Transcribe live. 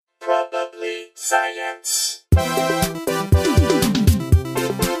Science.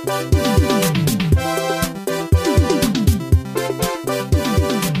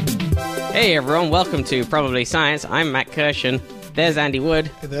 Hey everyone, welcome to Probably Science. I'm Matt Kirshen. There's Andy Wood.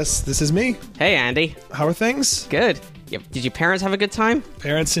 This is me. Hey Andy. How are things? Good. Did your parents have a good time?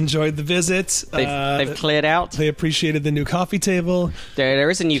 Parents enjoyed the visit. They've cleared out. They appreciated the new coffee table. There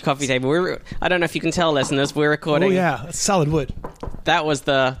is a new coffee table. I don't know if you can tell, listeners. We're recording. Oh yeah, it's solid wood. That was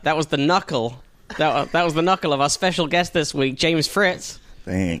the knuckle. That was the knuckle of our special guest this week, James Fritz.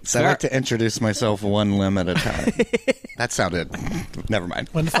 Thanks. I like to introduce myself one limb at a time. That sounded... Never mind.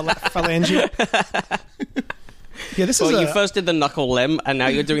 One phalange. Yeah, this is you first did the knuckle limb, and now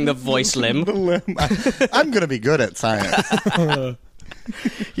you're doing the voice limb. The limb. I'm going to be good at science.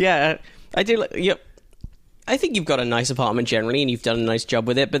 Yeah, I do. Yep. I think you've got a nice apartment generally, and you've done a nice job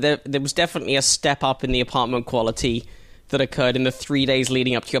with it, but there was definitely a step up in the apartment quality that occurred in the 3 days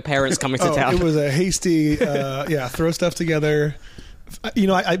leading up to your parents coming to town. It was a hasty, throw stuff together. You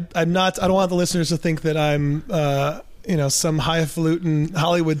know, I'm not. I don't want the listeners to think that I'm, some highfalutin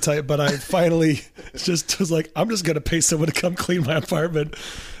Hollywood type. But I finally just was like, I'm just going to pay someone to come clean my apartment,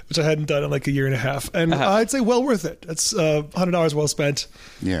 which I hadn't done in like a year and a half, and I'd say well worth it. It's $100 well spent.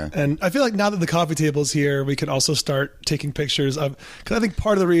 Yeah, and I feel like now that the coffee table's here, we can also start taking pictures of. Because I think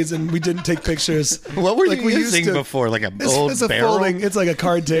part of the reason we didn't take pictures. What were you using before? Like an old it's a barrel? folding. It's like a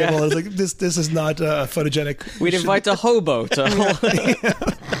card table. Yeah. It's like this is not photogenic. We'd invite a hobo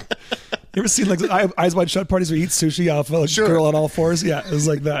to. You ever seen like Eyes Wide Shut parties where you eat sushi off a girl on all fours? Yeah, it was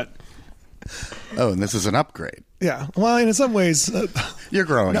like that. Oh, and this is an upgrade. Yeah. Well, in some ways, you're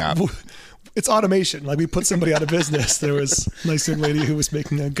growing up. It's automation. Like we put somebody out of business. There was a nice young lady who was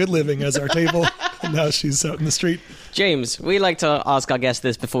making a good living as our table, and now she's out in the street. James, we like to ask our guests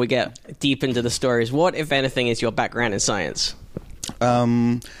this before we get deep into the stories. What, if anything, is your background in science?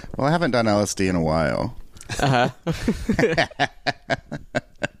 Well, I haven't done LSD in a while.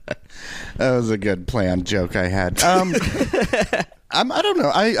 That was a good planned joke I had. I don't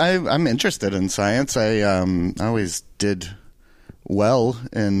know. I'm interested in science. I always did well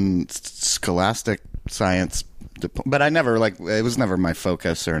in scholastic science, but I never it was never my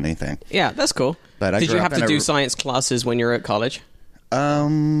focus or anything. Yeah, that's cool. But did you have to do science classes when you were at college?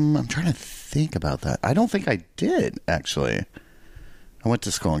 I'm trying to think about that. I don't think I did, actually. I went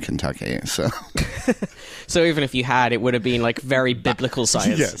to school in Kentucky, so... So even if you had, it would have been like very biblical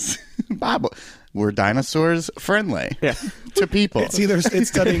science. Yes. Bible. Were dinosaurs friendly to people? It's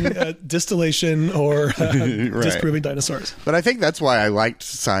studying distillation or disproving dinosaurs. But I think that's why I liked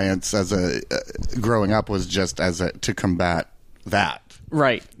science as growing up, was just to combat that.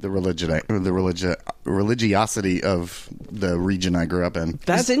 Right. The religiosity of the region I grew up in.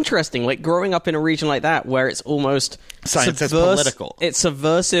 That's interesting. Like growing up in a region like that where it's almost science is political. It's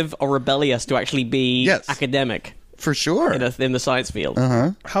subversive or rebellious to actually be academic. For sure. In the science field.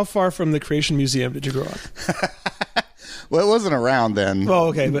 Uh-huh. How far from the Creation Museum did you grow up? Well, it wasn't around then. Oh,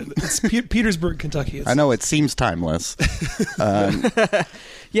 okay, but it's Petersburg, Kentucky. I know, it seems timeless.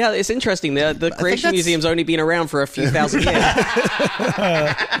 Yeah, it's interesting. The Creation Museum's only been around for a few thousand years.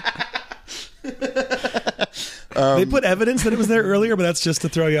 They put evidence that it was there earlier, but that's just to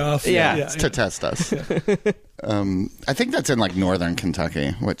throw you off. It's to test us. I think that's in northern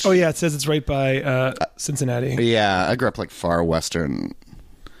Kentucky. Which it says it's right by Cincinnati. Yeah, I grew up far western.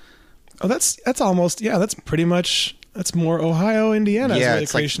 Oh, that's almost that's pretty much that's more Ohio, Indiana. Yeah, where the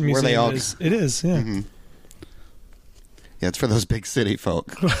it's Creation where Museum they all is. It is. Yeah. Mm-hmm. Yeah, it's for those big city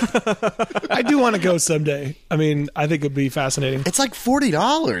folk. I do want to go someday. I mean, I think it would be fascinating. It's like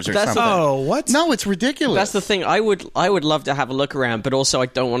 $40 or something. Oh, what? No, it's ridiculous. That's the thing. I would love to have a look around, but also I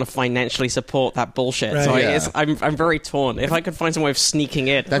don't want to financially support that bullshit. Right. So I'm very torn. If I could find some way of sneaking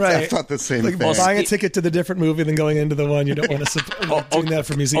in. I thought the same thing. Buying a ticket to the different movie than going into the one you don't want to support. Doing that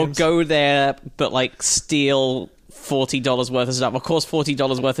for museums. Or go there, but steal $40 worth of stuff. Of course,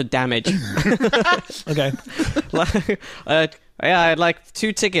 $40 worth of damage. Okay. I'd like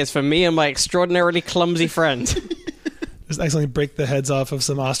 2 tickets for me and my extraordinarily clumsy friend. Just accidentally break the heads off of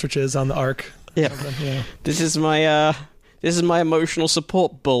some ostriches on the ark. Yeah. This is my emotional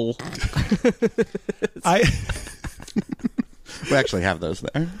support bull. We actually have those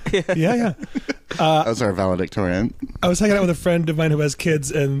there. Yeah. Those are valedictorian. I was hanging out with a friend of mine who has kids,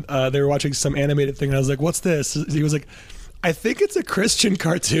 and they were watching some animated thing, and I was like, "What's this?" He was like, "I think it's a Christian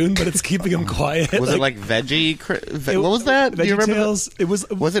cartoon, but it's keeping him quiet." Was it Veggie? What was that? Do you remember? VeggieTales. It was.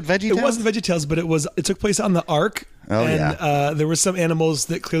 Was it VeggieTales? It wasn't VeggieTales, but it took place on the Ark. Oh, and there were some animals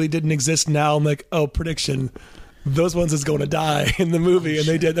that clearly didn't exist now. I'm like, oh, prediction. those ones is going to die in the movie, and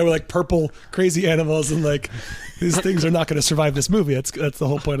they were like purple crazy animals, and like these things are not going to survive this movie. That's the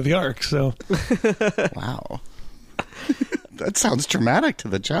whole point of the arc. So Wow. That sounds traumatic to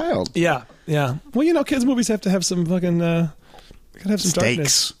the child. yeah. Well, kids movies have to have some fucking gotta have some Stakes.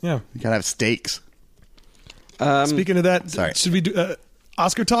 darkness. Yeah. You gotta have stakes. Speaking of that, sorry. should we do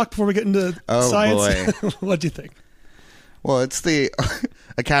Oscar talk before we get into Oh, science? boy. What do you think? Well, it's the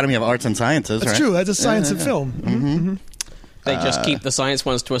Academy of Arts and Sciences, That's right? true. That's a science of film. Mm-hmm. They just keep the science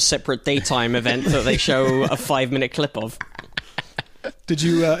ones to a separate daytime event that they show a 5-minute clip of. Did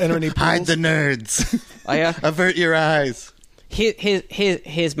you enter any polls? Hide the nerds. I, Avert your eyes.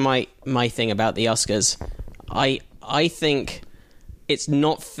 Here's my thing about the Oscars. I think it's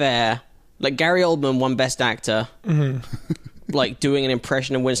not fair. Like, Gary Oldman won Best Actor, like doing an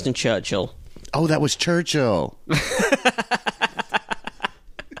impression of Winston Churchill. Oh, that was Churchill.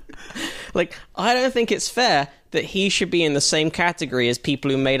 Like, I don't think it's fair that he should be in the same category as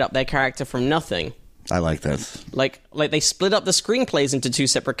people who made up their character from nothing. I like this. Like they split up the screenplays into 2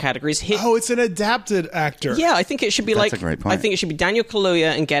 separate categories. Oh, it's an adapted actor. Yeah, I think it should be That's a great point. I think it should be Daniel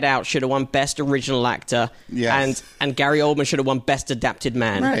Kaluuya and Get Out should have won Best Original Actor. Yes. And Gary Oldman should have won Best Adapted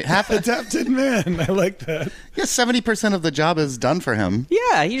Man. Right. Adapted man. I like that. Yeah, 70% of the job is done for him.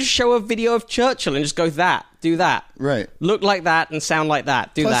 Yeah, you just show a video of Churchill and just go do that. Right. Look like that and sound like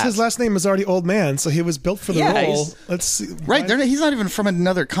that. Do Plus, that. his last name is already Old Man, so he was built for the Yeah, role. he's- Let's see. Right. He's not even from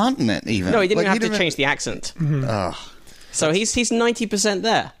another continent, even. No, he didn't Like, even have to change the accent. Ugh. So he's 90%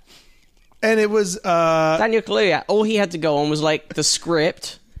 there. And it was Daniel Kaluuya, all he had to go on was like the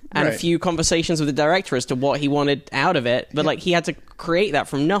script and a Right. few conversations with the director as to what he wanted out of it, but like he had to create that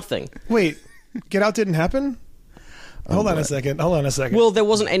from nothing. wait, Get Out didn't happen? Hold on a second. Well, there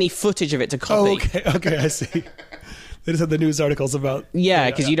wasn't any footage of it to copy. Okay, I see. They just had the news articles about Yeah,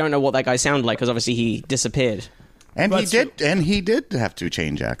 because you don't know what that guy sounded like because obviously he disappeared. And That's he did have to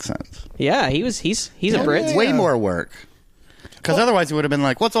change accents. Yeah, he's a Brit. Way more work. Because otherwise he would have been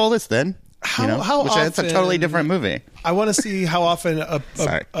like, what's all this then? How Which it's a totally often- different movie. I want to see how often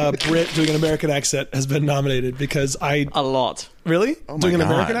Sorry. a Brit doing an American accent has been nominated because I A lot. really my doing an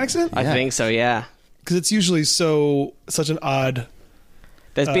God. American accent I think so, yeah. because it's usually such an odd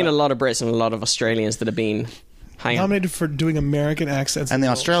There's been a lot of Brits and a lot of Australians that have been hanging on. nominated for doing American accents. And the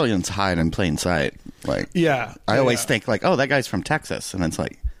Australians hide in plain sight. Like, Yeah, I always yeah. think like, oh, that guy's from Texas, and it's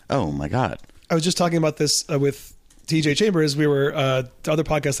like, oh my god. I was just talking about this with TJ Chambers. We were the other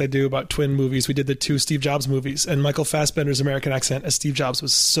podcast I do about twin movies. We did the 2 Steve Jobs movies, and Michael Fassbender's American accent as Steve Jobs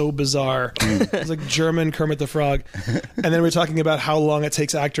was so bizarre. It was like German Kermit the Frog. And then we were talking about how long it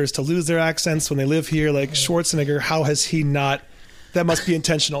takes actors to lose their accents when they live here. Like Schwarzenegger, how has he not? That must be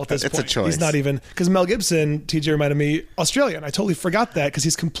intentional at this It's a point. choice. He's not even because Mel Gibson. TJ reminded me Australian. I totally forgot that because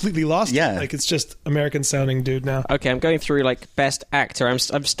he's completely lost. Yeah. it. Like it's just American sounding dude now. Okay, I'm going through like Best Actor. I'm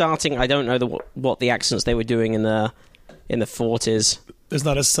starting. I don't know what the accents they were doing in the 40s, There's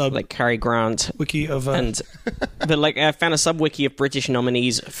not a sub like Cary Grant, wiki of but like I found a sub wiki of British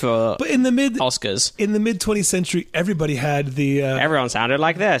nominees for but in the mid Oscars. 20th century, everybody had the Everyone sounded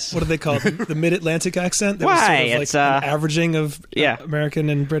like this. what do they call it? The mid-Atlantic accent. That Why? was sort of like It's, an averaging of yeah. American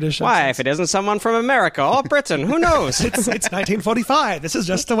and British. Why, accents. if it isn't someone from America or Britain, who knows? It's 1945. This is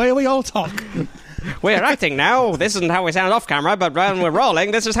just the way we all talk. We're acting now. This isn't how we sound off camera, but when we're rolling,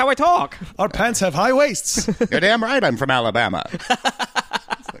 this is how we talk. Our pants have high waists. You're damn right I'm from Alabama.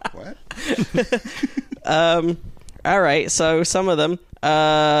 It's like, what? All right, so some of them.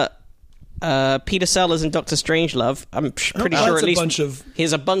 Peter Sellers in Doctor Strangelove. I'm pretty Oh, sure that's at a least bunch of- he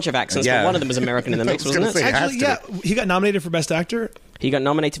has a bunch of accents, Yeah. but one of them was American in the mix, I was wasn't gonna it? say, Actually, has yeah, he got nominated for Best Actor. He got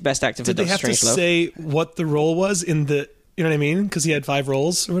nominated for Best Actor for Did they Doctor have to Strangelove. say what the role was in the? You know what I mean? Because he had 5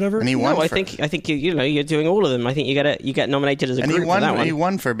 roles or whatever. And he won. No, I for, think you're doing all of them. I think you get nominated as a and group he won. for that one. He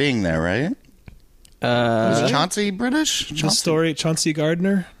won for being there, right? Was Chauncey British? the Chauncey? story, Chauncey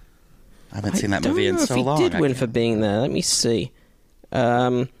Gardner. I haven't seen that don't movie in know so if he long. did I win can't- for being there. Let me see.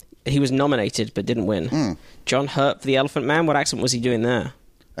 He was nominated but didn't win. John Hurt for The Elephant Man. What accent was he doing there?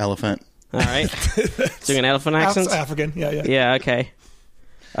 Elephant. All right, doing an elephant accent. African. Yeah. Yeah, okay.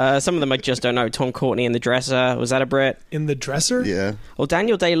 Some of them I just don't know. Tom Courtenay in The Dresser. Was that a Brit? In The Dresser. Yeah. Well,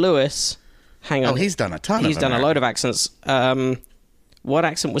 Daniel Day-Lewis. Hang on. Oh, he's done a ton. He's done a load of accents. What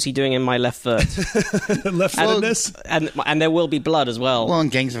accent was he doing in My Left Foot? Left-footedness. and There Will Be Blood as well. Well, in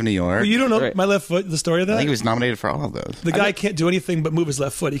Gangs of New York. You don't know Right. My Left Foot, the story of I that? think he was nominated for all of those. The guy can't do anything but move his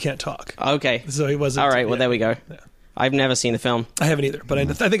left foot. He can't talk. Okay. So he wasn't. All right, well, yeah. there we go. Yeah. I've never seen the film. I haven't either, but I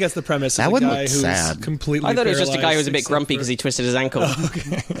think that's the premise. That of one a guy looked who's sad. completely. I thought it was just a guy who was a bit paralyzed grumpy except because he twisted his ankle.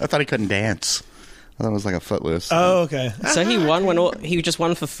 I thought he couldn't dance. I thought it was like a Footloose. Oh, okay. So he won he just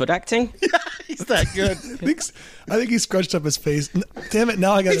won for foot acting? He's that good. I think he scrunched up his face. Damn it!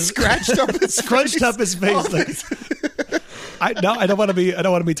 Now I got Scratched up his scrunched up his face. I don't want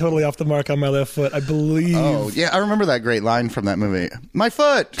to be totally off the mark on my left foot. I believe. Oh yeah, I remember that great line from that movie. My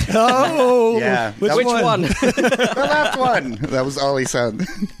foot. Oh Yeah. Which Which one? one? The left one. That was all he said.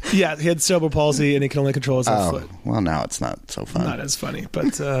 Yeah, he had cerebral palsy and he can only control his left foot. Well, now it's not so fun. Not as funny,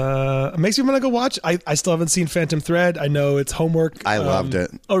 but it makes me want to go watch. I still haven't seen Phantom Thread. I know it's homework. I loved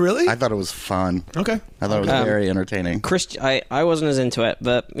it. Oh, really? I thought it was fun. Okay. I thought it was very entertaining. I wasn't as into it,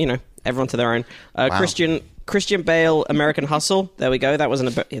 but everyone to their own. Christian Bale, American Hustle. There we go. That was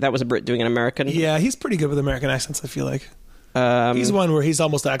a Brit doing an American. Yeah, he's pretty good with American accents, I feel like. He's one where he's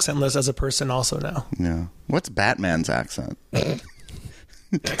almost accentless as a person also now. Yeah. What's Batman's accent?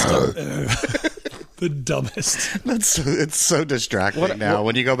 The dumbest. It's so distracting now.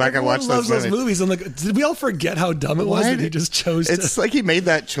 When you go back and watch Everyone loves those movies. I'm like, did we all forget how dumb it was that he just chose to... It's like he made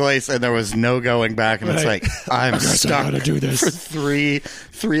that choice and there was no going back, and it's Right. like, I'm stuck gotta do this. for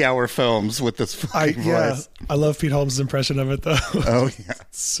three-hour films with this fucking voice. I love Pete Holmes' impression of it, though. Oh yeah.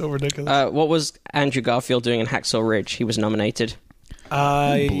 It's so ridiculous. What was Andrew Garfield doing in Hacksaw Ridge? He was nominated.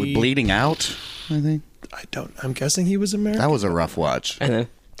 Bleeding out, I think. I'm guessing he was American. That was a rough watch. And then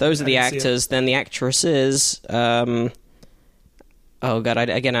those are the didn't see actors. Then the actresses. Oh god!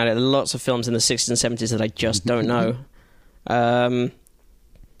 I had lots of films in the 60s and 70s that I just don't know.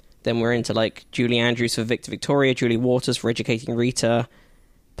 Then we're into like Julie Andrews for Victor Victoria, Julie Waters for Educating Rita,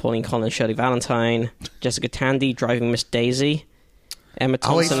 Pauline Collins, Shirley Valentine, Jessica Tandy, Driving Miss Daisy, Emma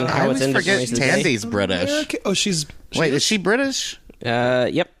Thompson, I Howard always Zinn, forget Raising the Day. Tandy's British. American? Oh, she's... Wait, is she British?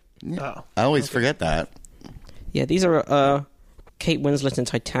 Yep. Oh. I always forget that. Yeah, these are Kate Winslet in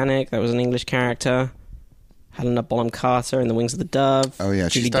Titanic. That was an English character. Helena Bonham Carter in The Wings of the Dove. Oh, yeah,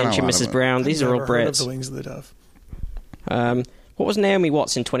 she's Judy done a Dench in lot of Mrs. it. Brown. These I've are all never heard of Brits. The Wings of the Dove. What was Naomi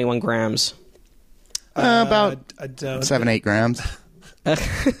Watts in 21 Grams? About I don't... 7-8 grams. But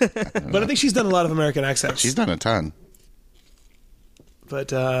I think she's done a lot of American accents. She's done a ton.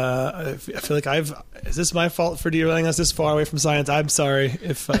 But I feel like is this my fault for derailing us this far away from science? I'm sorry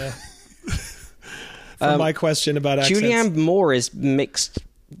if for my question about accents. Julianne Moore is mixed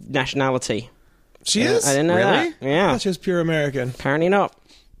nationality. She is? I didn't know Really? that. Yeah. That's just pure American. Apparently not.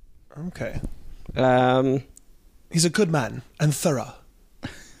 Okay. He's a good man and thorough.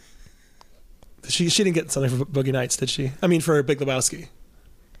 She didn't get something for Boogie Nights, did she? I mean, for Big Lebowski.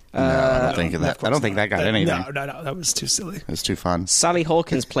 No, I don't think of that. I don't think that got anything. No, that was too silly. It was too fun. Sally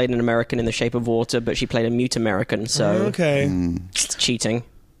Hawkins played an American in The Shape of Water, but she played a mute American, so Okay. it's cheating.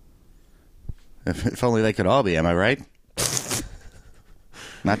 If only they could all be, am I right?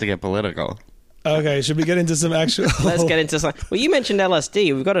 Not to get political. Okay, should we get into some actual... Let's get into some... Well, you mentioned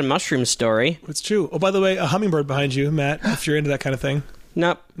LSD. We've got a mushroom story. It's true. Oh, by the way, a hummingbird behind you, Matt, if you're into that kind of thing.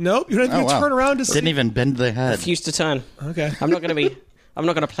 Nope. Nope, you don't even wow. turn around to see... Didn't even bend the head. Refuse to turn. Okay. I'm not going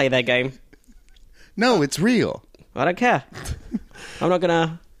to play their game. No, it's real. I don't care. I'm not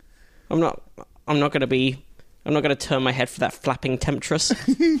going to turn my head for that flapping temptress.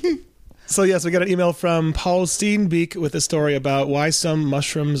 So, yes, we got an email from Paul Steenbeek with a story about why some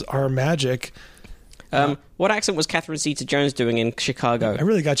mushrooms are magic. What accent was Catherine Zeta-Jones doing in Chicago? I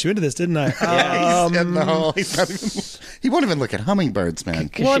really got you into this, didn't I? He won't even look at hummingbirds,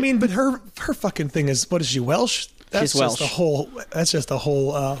 man. Well, I mean, but her fucking thing is, what is she, Welsh? She's Welsh. That's just a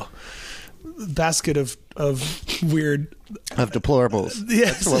whole basket of weird... Of deplorables.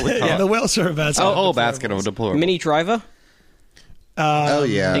 Yes, That's what we call yeah, it. the Welsh are a basket. A whole basket of deplorables. Minnie Driver Oh,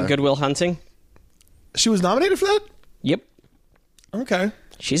 yeah. in Good Will Hunting. She was nominated for that? Yep. Okay.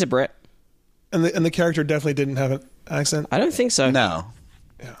 She's a Brit. And the character definitely didn't have an accent? I don't think so. No.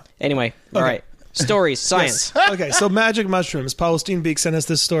 Anyway, all right. Stories, science. Yes. Okay, so magic mushrooms. Paul Steenbeek sent us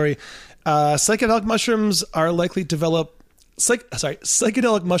this story. Psychedelic mushrooms are likely psychedelic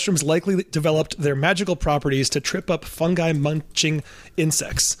mushrooms likely developed their magical properties to trip up fungi-munching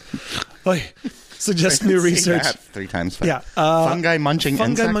insects. Suggests new research. 3 times fast. Yeah. Fungi-munching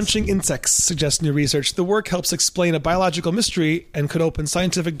insects? Fungi-munching insects, suggests new research. The work helps explain a biological mystery and could open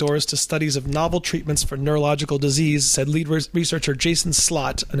scientific doors to studies of novel treatments for neurological disease, said lead researcher Jason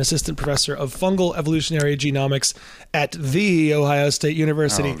Slott, an assistant professor of fungal evolutionary genomics at The Ohio State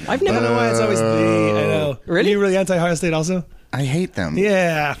University. I've never- I don't know why it's always the. I know. Really? Are you really anti-Ohio State also? I hate them.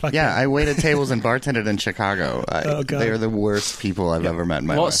 Yeah. Fuck Yeah, them. I waited tables and bartended in Chicago. Oh, God. They are the worst people I've ever met in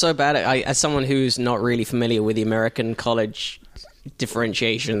my life. What's so bad? As someone who's not really familiar with the American college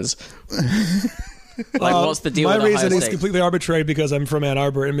differentiations, Like, what's the deal My with Ohio reason is State? completely arbitrary because I'm from Ann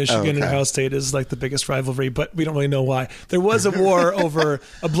Arbor, and Michigan and okay. Ohio State is like the biggest rivalry, but we don't really know why. There was a war over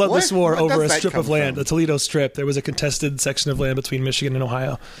a bloodless war Where over a does that strip come of land, from? the Toledo Strip. There was a contested section of land between Michigan and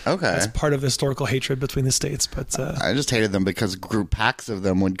Ohio. Okay. As part of historical hatred between the states, but I just hated them because group packs of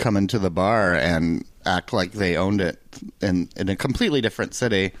them would come into the bar and act like they owned it in a completely different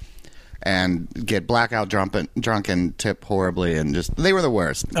city and get blackout drunk and tip horribly, and just they were the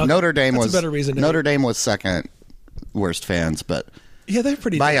worst. Okay. Notre Dame That's a was better reason to Notre hate. Dame was second worst fans, but yeah, they're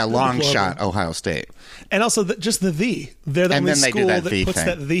pretty by a they're long deplorable. shot, Ohio State. And also just the "the." They're the And only then they do school that that "the" puts thing.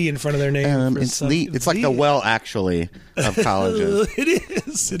 that "the" in front of their name. for It's some- it's like the well actually of colleges. It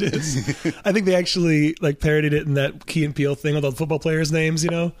is. It is. I think they actually like parodied it in that Key and Peele thing with all the football players' names. You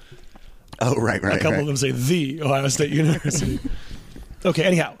know, Oh right. a couple of them say the Ohio State University. Okay.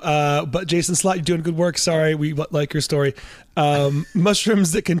 Anyhow, but Jason Slott, you're doing good work. Sorry, we like your story.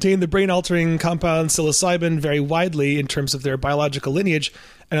 Mushrooms that contain the brain-altering compound psilocybin vary widely in terms of their biological lineage,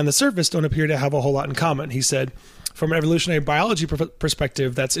 and on the surface don't appear to have a whole lot in common. He said. From an evolutionary biology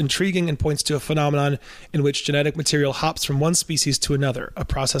perspective, that's intriguing and points to a phenomenon in which genetic material hops from one species to another, a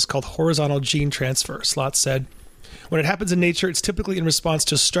process called horizontal gene transfer, Slott said. When it happens in nature, it's typically in response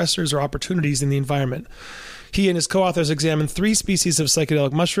to stressors or opportunities in the environment. He and his co-authors examined 3 species of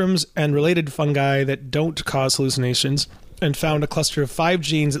psychedelic mushrooms and related fungi that don't cause hallucinations, and found a cluster of 5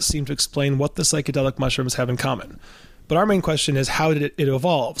 genes that seem to explain what the psychedelic mushrooms have in common. But our main question is, how did it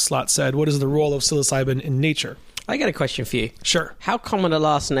evolve? Slott said. What is the role of psilocybin in nature? I got a question for you. Sure. How common a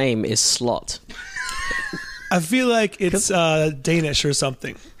last name is Slot? I feel like it's Danish or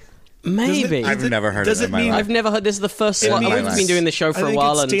something. Maybe. I've never heard does of it it in my mean- life. I've never heard. This is the first Slot. means- I've been doing the show I for a think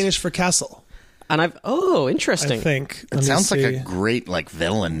while, it's and Danish for castle. I've I interesting. think. It sounds like a great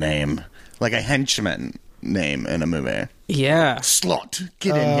villain name, like a henchman name in a movie. Yeah, Slot,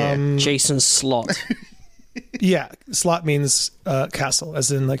 get in here. Jason Slot. Yeah, slot means castle, as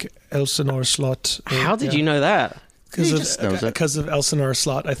in like Elsinore slot. How did you know that? Because He just knows it. because of Elsinore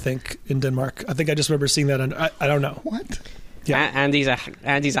slot, I think, in Denmark. I think I just remember seeing that. I don't know. What? Yeah. Andy's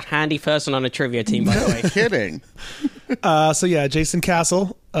a handy person on a trivia team, by the way. Kidding. So yeah, Jason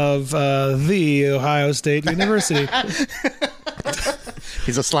Castle of the Ohio State University.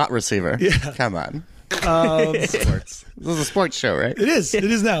 He's a slot receiver. Yeah. Come on. Sports. This is a sports show, right? It is. It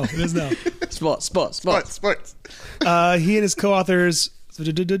is now. It is now. Sports. Sports. He and his co-authors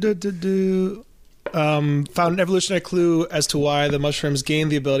found an evolutionary clue as to why the mushrooms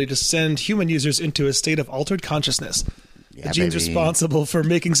gained the ability to send human users into a state of altered consciousness. Yeah, The genes baby. responsible for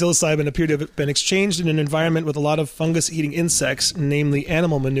making psilocybin appear to have been exchanged in an environment with a lot of fungus-eating insects, namely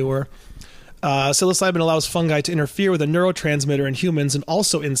animal manure. Psilocybin allows fungi to interfere with a neurotransmitter in humans and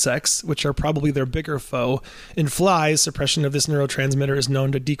also insects, which are probably their bigger foe. In flies, suppression of this neurotransmitter is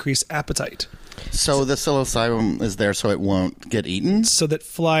known to decrease appetite, So the psilocybin is there so it won't get eaten? so that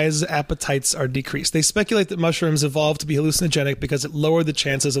flies' appetites are decreased. They speculate that mushrooms evolved to be hallucinogenic because it lowered the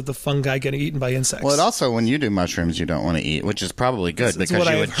chances of the fungi getting eaten by insects. Well, it also, when you do mushrooms, you don't want to eat, which is probably good That's because what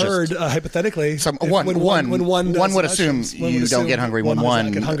you I've would heard, just... hypothetically. Some, If- one when would does assume mushrooms, one you would don't assume get hungry when does not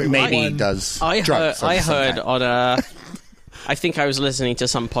one get hungry when maybe one- does I drugs. heard on a. I think I was listening to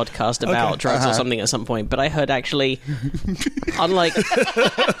some podcast about drugs or something at some point, but I heard actually,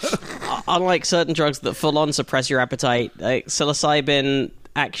 unlike certain drugs that full on suppress your appetite, psilocybin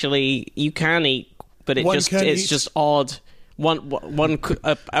actually you can eat, but it's eat. just odd. A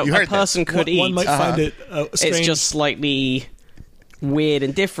You heard person this. could eat. One might find it strange. It's just slightly weird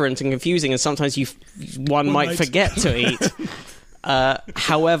and different and confusing, and sometimes one might forget to eat.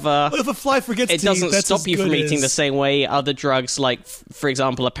 However, if a fly forgets it to doesn't eat, that's stop as you from good eating as the same way other drugs, like for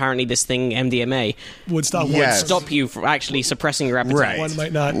example, apparently this thing MDMA, would stop one. Yes. stop you from actually suppressing your appetite. Right. One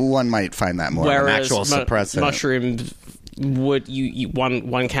might not. One might find that more of an Whereas actual suppressant. mushrooms would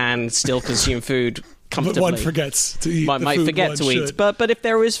one can still consume food comfortably. But one forgets to eat. the might food forget one to eat, should. but if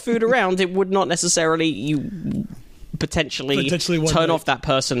there is food around, it would not necessarily potentially one turn might. off that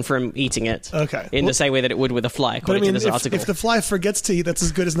person from eating it. Okay. In the same way that it would with a fly, But I according mean, to this article. if the fly forgets to eat, that's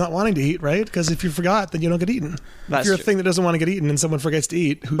as good as not wanting to eat, right? Because if you forgot, then you don't get eaten. That's if you're true. a thing that doesn't want to get eaten and someone forgets to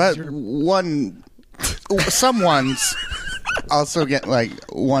eat, But someone's also get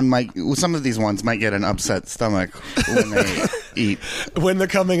some of these ones might get an upset stomach when they eat, when they're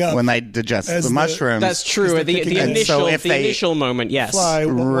coming up, when they digest As the the- mushrooms. That's true. they're The picking it. initial, And so if initial moment, yes. fly,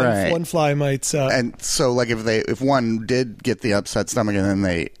 Right. one fly might. And so, if one did get the upset stomach and then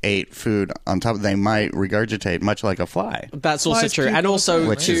they ate food on top, they might regurgitate much like a fly. That's also Flies true, puke and all the also time,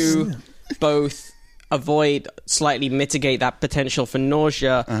 Which to is- both avoid, slightly mitigate that potential for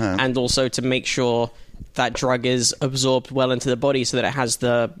nausea, and also to make sure that drug is absorbed well into the body so that it has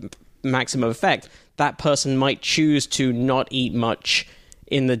the maximum effect. that person might choose to not eat much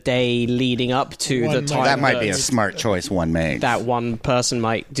in the day leading up to the time. That might be a smart choice one makes. That one person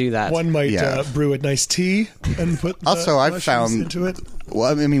might do that. One might brew a nice tea and put also, I've mushrooms found into it.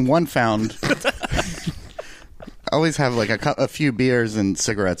 Well, I mean, one found. Always have like a few beers and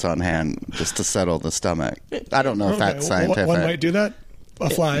cigarettes on hand just to settle the stomach. I don't know if that's scientific. One might do that. A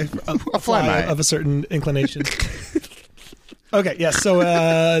fly might. of a certain inclination. Okay, yeah.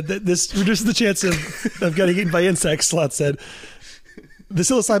 So this reduces the chance of getting eaten by insects. Slot said. The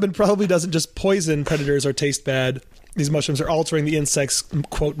psilocybin probably doesn't just poison predators or taste bad. These mushrooms are altering the insects'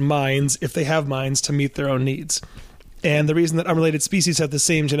 quote minds, if they have minds, to meet their own needs. And the reason that unrelated species have the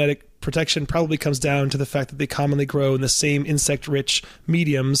same genetic protection probably comes down to the fact that they commonly grow in the same insect-rich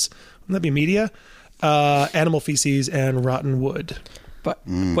mediums. Wouldn't that be media? Animal feces and rotten wood. But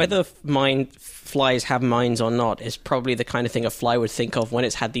whether flies have minds or not is probably the kind of thing a fly would think of when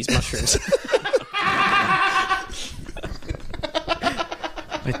it's had these mushrooms.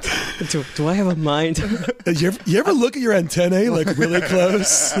 Do I have a mind? You ever look at your antennae like really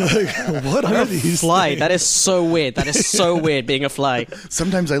close? Like, what are these? Fly. Things? That is so weird. That is so weird being a fly.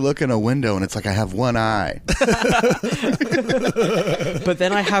 Sometimes I look in a window and it's like I have one eye. But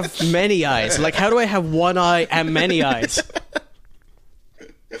then I have many eyes. Like, how do I have one eye and many eyes?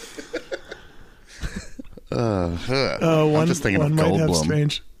 I'm just thinking one of might have Goldblum.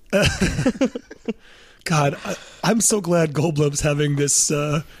 strange. God, I'm so glad Goldblum's having this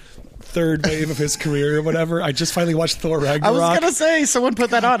third wave of his career or whatever. I just finally watched Thor Ragnarok. I was going to say, someone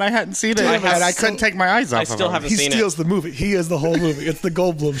put that on. I hadn't seen it, and I couldn't take my eyes off of him. I still haven't He seen steals the movie. He is the whole movie. It's the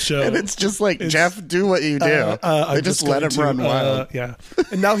Goldblum show. And it's just like, Jeff, do what you do. They just let him run wild. Yeah.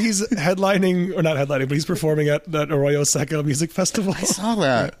 And now he's headlining, or not headlining, but he's performing at that Arroyo Seco Music Festival. I saw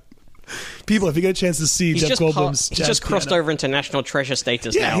that. People, if you get a chance to see Jeff Goldblum's he's just crossed piano. over into national treasure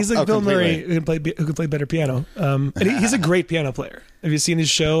status now. Yeah, he's like Bill completely. Murray who can play better piano. And he's a great piano player. Have you seen his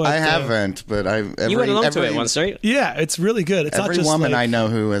show? I haven't, but you went along to it once, right? Yeah, it's really good. It's Every not just woman like, I know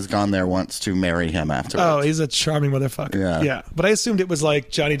who has gone there wants to marry him afterwards. Oh, he's a charming motherfucker. Yeah. But I assumed it was like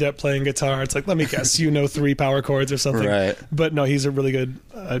Johnny Depp playing guitar. It's like, let me guess, 3 power chords or something. Right. But no, he's a really good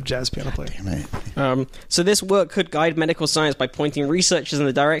jazz piano player. So this work could guide medical science by pointing researchers in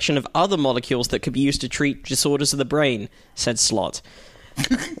the direction of other molecules that could be used to treat disorders of the brain, said Slot.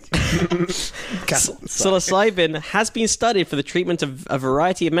 Psilocybin has been studied for the treatment of a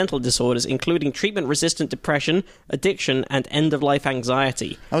variety of mental disorders, including treatment-resistant depression, addiction, and end-of-life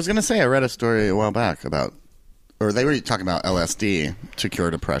anxiety. I was going to say, I read a story a while back about, or they were talking about LSD to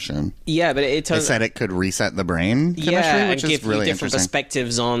cure depression. Yeah, but it They turns said it could reset the brain chemistry, yeah, which and is give really you different interesting.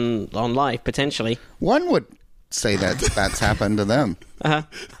 perspectives on life, potentially. One would say that that's happened to them.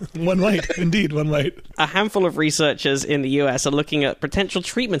 One might. Indeed, one might. A handful of researchers in the US are looking at potential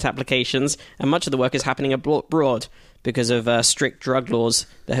treatment applications, and much of the work is happening abroad because of strict drug laws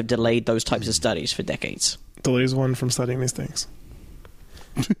that have delayed those types of studies for decades. Delays one from studying these things.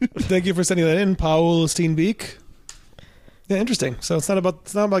 Thank you for sending that in, Paul Steenbeek. Yeah, interesting. So it's not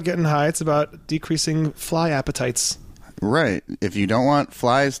about getting high. It's about decreasing fly appetites. Right. If you don't want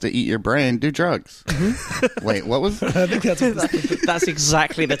flies to eat your brain, do drugs. Wait, what was I think that's what this That's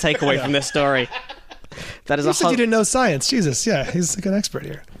exactly the takeaway from this story. That is You said you didn't know science. Jesus, yeah, he's like an expert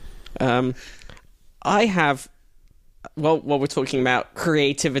here. I have, while we're talking about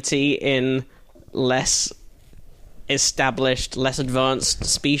creativity in less established, less advanced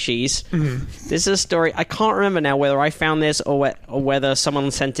species, this is a story, I can't remember now whether I found this or whether someone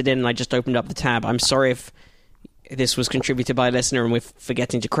sent it in and I just opened up the tab. I'm sorry if this was contributed by a listener and we're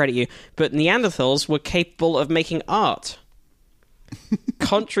forgetting to credit you, but Neanderthals were capable of making art.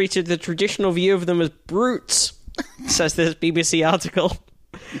 Contrary to the traditional view of them as brutes, says this BBC article.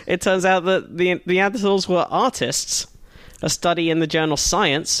 It turns out that the Neanderthals were artists. A study in the journal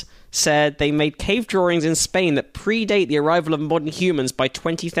Science said they made cave drawings in Spain that predate the arrival of modern humans by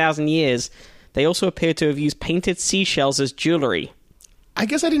 20,000 years. They also appear to have used painted seashells as jewelry. I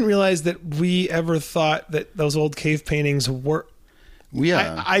guess I didn't realize that we ever thought that those old cave paintings were...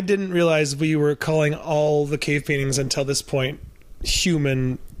 Yeah. I didn't realize we were calling all the cave paintings until this point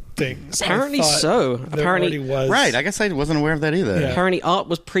human things. Apparently I thought so. there Apparently- already was. Right. I guess I wasn't aware of that either. Yeah. Apparently, art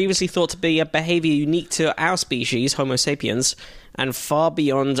was previously thought to be a behavior unique to our species, Homo sapiens, and far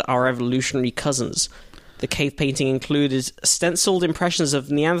beyond our evolutionary cousins. The cave painting included stenciled impressions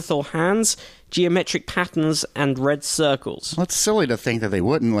of Neanderthal hands, geometric patterns, and red circles. Well, it's silly to think that they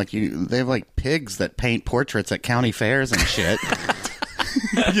wouldn't. They have like pigs that paint portraits at county fairs and shit.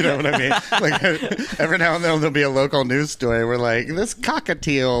 You know what I mean? Like every now and then there'll be a local news story where like this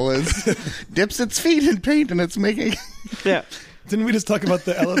cockatiel dips its feet in paint and it's making. Yeah. Didn't we just talk about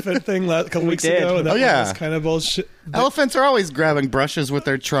the elephant thing a couple weeks did. ago? And that Oh, yeah. was kind of bullshit. Elephants are always grabbing brushes with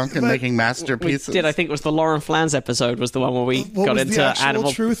their trunk and making We masterpieces. did. I think it was the Lauren Flans episode was the one where we What got was into the actual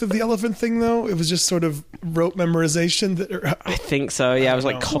animal. truth of the elephant thing, though? It was just sort of rote memorization. I think so. Yeah, it was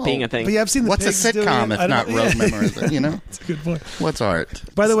like know. copying a thing. But yeah, I've seen the What's a pigs doing sitcom it. I if not don't- rote yeah. memorization, you know? That's a good point. What's art?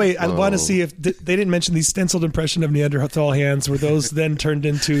 By the way, I Whoa. want to see if they didn't mention the stenciled impression of Neanderthal hands. Were those then turned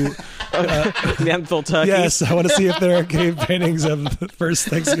into? Neanderthal turkeys. Yes, I want to see if there are cave paintings of the first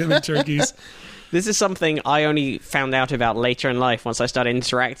Thanksgiving turkeys. This is something I only found out about later in life once I started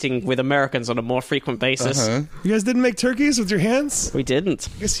interacting with Americans on a more frequent basis. Uh-huh. You guys didn't make turkeys with your hands? We didn't.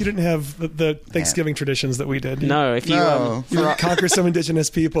 I guess you didn't have the Thanksgiving traditions that we did. No, if you No. You would conquer some indigenous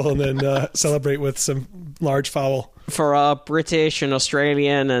people and then celebrate with some large fowl. for our British and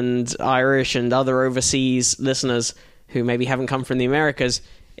Australian and Irish and other overseas listeners who maybe haven't come from the Americas,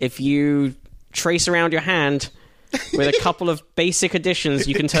 if you trace around your hand with a couple of basic additions,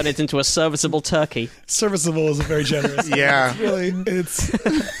 you can turn it into a serviceable turkey. Serviceable is very generous. Yeah. Really, it's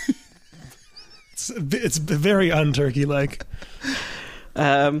very un-turkey-like.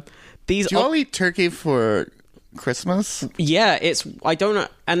 These Do you all eat turkey for Christmas? Yeah, I don't know,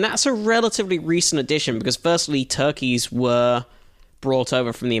 and that's a relatively recent addition because firstly, turkeys were brought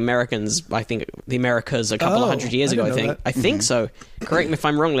over from the Americans. I think the Americas a couple of hundred years I ago. didn't know I think. that. I think so. Correct me if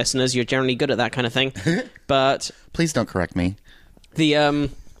I'm wrong, listeners. You're generally good at that kind of thing. But Please don't correct me. the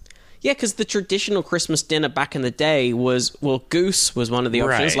because the traditional Christmas dinner back in the day was goose was one of the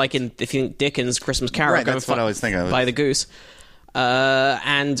options. Right. Like if you think Dickens' Christmas Carol, Right, go that's and what I always think of. Buy the goose,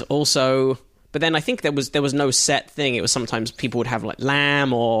 and also. But then I think there was no set thing. It was sometimes people would have like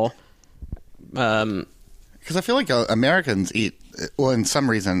lamb or. Because I feel like Americans eat, well, in some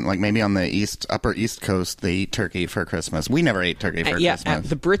reason, like maybe on the upper East Coast, they eat turkey for Christmas. We never ate turkey for Christmas.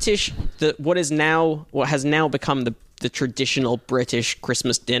 The British, what has now become the traditional British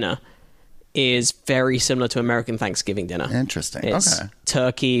Christmas dinner is very similar to American Thanksgiving dinner. Interesting. It's Okay.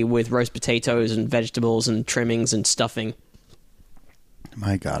 turkey with roast potatoes and vegetables and trimmings and stuffing.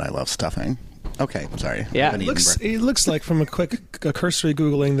 My God, I love stuffing. Okay, sorry. Yeah. I haven't eaten It looks like from a quick cursory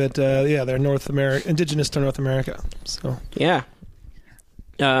googling that they're North America, indigenous to North America. So Yeah.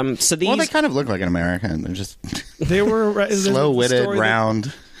 So these Well, they kind of look like an American. They're just they were slow-witted,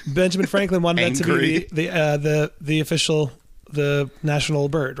 round. Benjamin Franklin wanted that to Angry. be the official national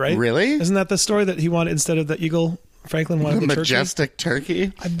bird, right? Really? Isn't that the story that he wanted instead of the eagle? Franklin wanted the turkey. Majestic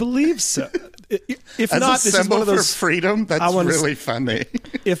turkey. I believe so. If As not, a this is symbol one of those. for freedom, I that's wanna really funny.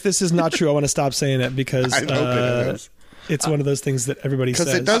 If this is not true, I want to stop saying it because I hope it is. it's one of those things that everybody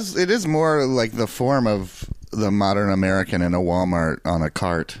says. Because it is more like the form of the modern American in a Walmart on a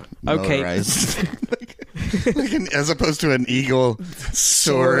cart. Okay. Motorized. As opposed to an eagle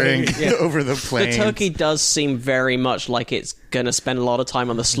soaring over the the plains. turkey does seem very much like it's going to spend a lot of time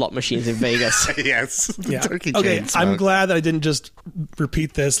on the slot machines in Vegas. Yes. The Yeah. turkey Okay, chain I'm smoke. glad that I didn't just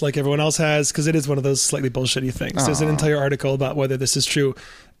repeat this like everyone else has because it is one of those slightly bullshitty things. There's an entire article about whether this is true.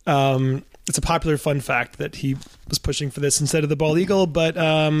 It's a popular fun fact that he was pushing for this instead of the bald eagle, but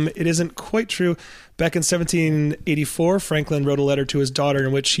it isn't quite true. Back in 1784, Franklin wrote a letter to his daughter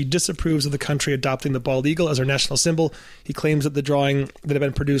in which he disapproves of the country adopting the bald eagle as our national symbol. He claims that the drawing that had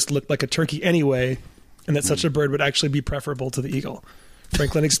been produced looked like a turkey anyway, and that such a bird would actually be preferable to the eagle.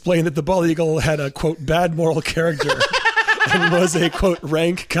 Franklin explained that the bald eagle had a, quote, bad moral character and was a, quote,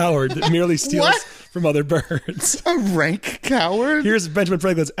 rank coward that merely steals What? from other birds. A rank coward? Here's Benjamin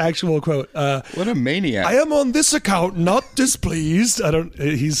Franklin's actual quote. What a maniac. I am on this account not displeased.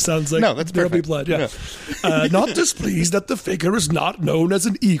 He sounds like No, that's there'll be perfect. blood. Yeah. Not displeased that the figure is not known as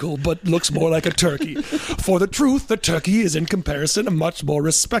an eagle, but looks more like a turkey. For the truth, the turkey is in comparison a much more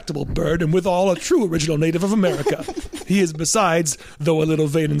respectable bird, and withal a true original native of America. He is besides, though a little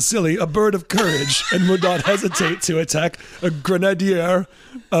vain and silly, a bird of courage, and would not hesitate to attack a grenadier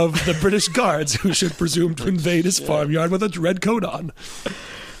of the British Guards who should presume to invade his farmyard with a red coat on.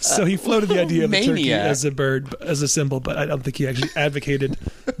 So he floated the idea of the turkey Maniac. as a bird, as a symbol, but I don't think he actually advocated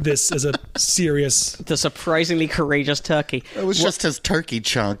this as a serious. The surprisingly courageous turkey. That was just his turkey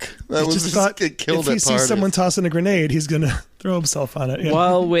chunk. That He was just thought it killed if he at sees parties. someone tossing a grenade, he's going to throw himself on it. Yeah.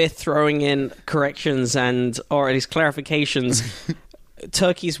 While we're throwing in corrections or at least clarifications,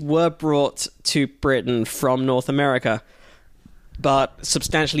 turkeys were brought to Britain from North America, but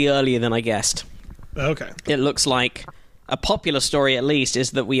substantially earlier than I guessed. Okay. It looks like a popular story, at least,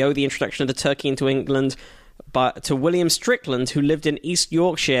 is that we owe the introduction of the turkey into England to William Strickland, who lived in East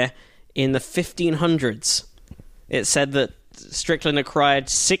Yorkshire in the 1500s. It said that Strickland acquired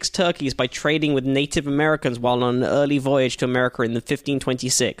 6 turkeys by trading with Native Americans while on an early voyage to America in the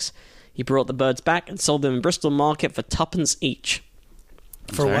 1526. He brought the birds back and sold them in Bristol market for tuppence each.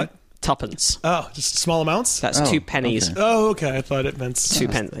 For Sorry? what? Tuppence. Oh, just small amounts? That's Oh, 2 pennies. okay. Oh, okay. I thought it meant... 2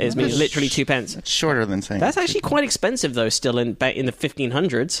 pence. It means literally 2 pence. That's shorter than saying. That's actually quite expensive, though, still in the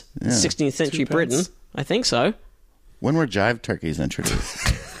 1500s. 16th century 2 pence. Britain. I think so. When were jive turkeys introduced?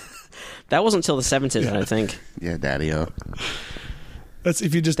 That wasn't until the 70s, I don't think. Yeah, daddy-o. That's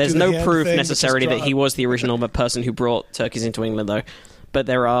if you just There's do the no hand proof thing, necessarily just that he was the original person who brought turkeys into England, though. But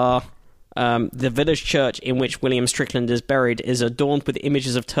there are... the village church in which William Strickland is buried is adorned with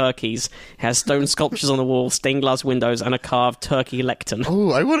images of turkeys. It has stone sculptures on the wall, stained glass windows, and a carved turkey lectern.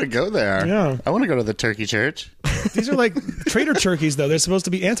 Oh, I want to go there. Yeah. I want to go to the turkey church. These are like traitor turkeys, though. They're supposed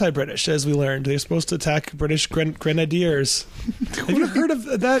to be anti-British, as we learned. They're supposed to attack British grenadiers. Have you heard of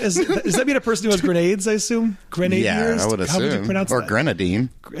that? Does that mean a person who has grenades, I assume? Grenadiers? Yeah, I would assume. How would you pronounce or that? grenadine.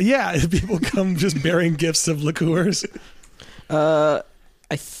 Yeah, people come just bearing gifts of liqueurs.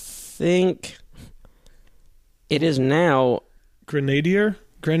 I think it is now Grenadier?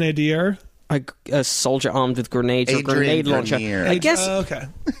 a soldier armed with grenades or Adrian grenade launcher. Grenier. I guess. Okay.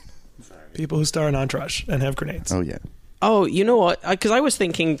 People who star in Entourage and have grenades. Oh, yeah. Oh, you know what? Because I was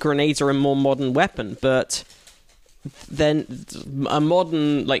thinking grenades are a more modern weapon, but then a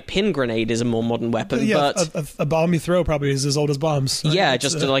modern pin grenade is a more modern weapon. Yeah, but a bomb you throw probably is as old as bombs. Right? yeah, It's,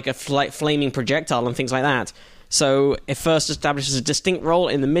 just like a flaming projectile and things like that. So it first establishes a distinct role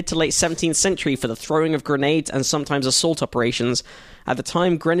in the mid to late 17th century for the throwing of grenades and sometimes assault operations. At the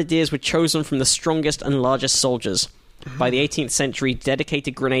time, grenadiers were chosen from the strongest and largest soldiers. By the 18th century,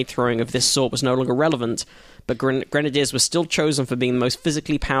 dedicated grenade throwing of this sort was no longer relevant, but grenadiers were still chosen for being the most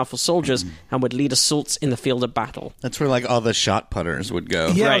physically powerful soldiers and would lead assaults in the field of battle. That's where all the shot putters would go.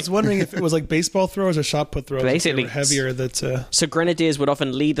 Yeah, I Right. was wondering if it was like baseball throwers or shot put throwers. Basically. If they were heavier. That So grenadiers would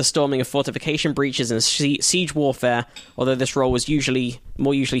often lead the storming of fortification breaches in siege warfare, although this role was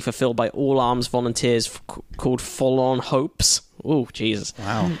more usually fulfilled by all-arms volunteers called Forlorn Hopes. Oh, Jesus.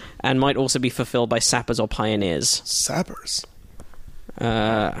 Wow. And might also be fulfilled by sappers or pioneers. sappers.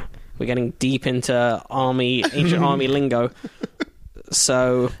 We're getting deep into ancient army lingo.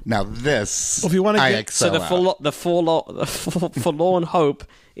 So, Now this, Well, if you wanna I get- excel the Forlorn Hope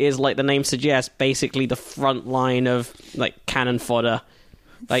is, like the name suggests, basically the front line of cannon fodder.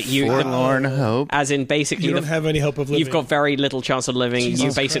 Forlorn hope. As in, basically, You don't have any hope of living. you've got very little chance of living. Jesus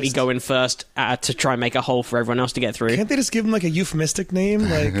You basically Christ. go in first to try and make a hole for everyone else to get through. Can't they just give them like a euphemistic name,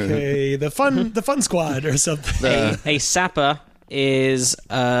 like the fun squad or something? A sapper is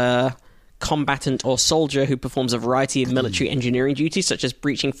a combatant or soldier who performs a variety of military engineering duties, such as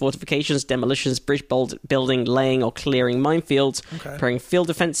breaching fortifications, demolitions, bridge building, laying or clearing minefields, preparing field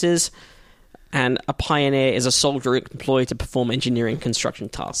defenses. And a pioneer is a soldier employed to perform engineering construction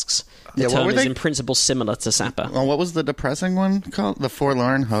tasks. The Yeah, what term were is they- in principle similar to sapper. Well, what was the depressing one called? The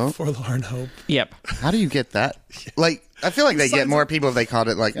Forlorn Hope? Forlorn hope. Yep. How do you get that? I feel like they get more people if they called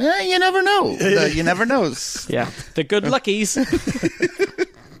it you never know. You never know. Yeah. The good luckies.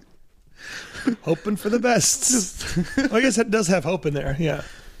 Hoping for the best. Well, I guess it does have hope in there. Yeah,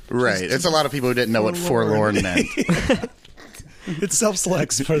 Right. It's a lot of people who didn't know what Forlorn. forlorn meant. it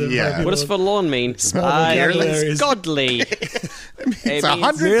self-selects for the. Yeah. people. What does forlorn mean? vocabularies. It's godly. It's It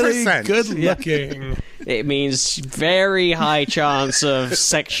 100%. really good looking? It means very high chance of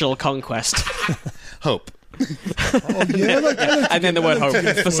sexual conquest. Hope. Oh yeah, I like And then the word hope,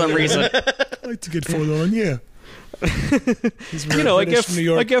 for some reason. I like to get forlorn. Yeah. He's You know, I British from New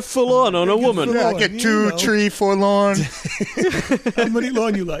York. get full on a woman. full- Yeah, I Oh, get you 2 know. tree forlorn. How many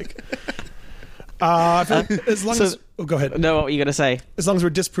lawn you like? I feel like as long as go ahead. No, what were you going to say? As long as we're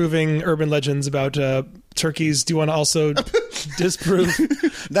disproving urban legends about turkeys, do you want to also disprove?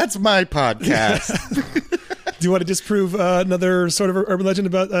 That's my podcast. Do you want to disprove another sort of urban legend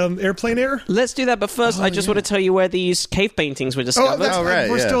about airplane air? Let's do that, but first, I just want to tell you where these cave paintings were discovered. that's Oh, right,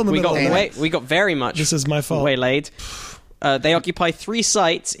 We're yeah. still in the we middle got of that. we got very much. This is my fault. Waylaid. They occupy 3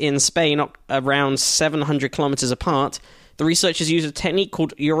 sites in Spain, around 700 kilometers apart. The researchers use a technique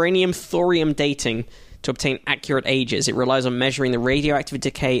called uranium-thorium dating to obtain accurate ages. It relies on measuring the radioactive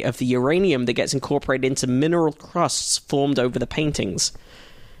decay of the uranium that gets incorporated into mineral crusts formed over the paintings.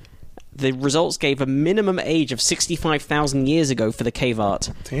 The results gave a minimum age of 65,000 years ago for the cave art.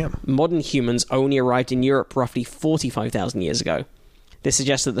 Damn. Modern humans only arrived in Europe roughly 45,000 years ago. This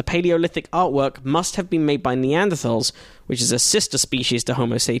suggests that the Paleolithic artwork must have been made by Neanderthals, which is a sister species to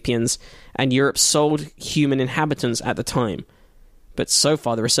Homo sapiens, and Europe's sole human inhabitants at the time. But so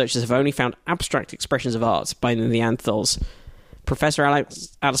far, the researchers have only found abstract expressions of art by the Neanderthals. Professor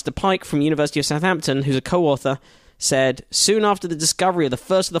Alistair Pike from University of Southampton, who's a co-author, said, soon after the discovery of the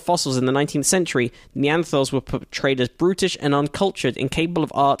first of the fossils in the 19th century, Neanderthals were portrayed as brutish and uncultured, incapable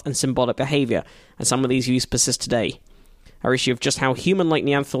of art and symbolic behavior, and some of these views persist today. Our issue of just how human-like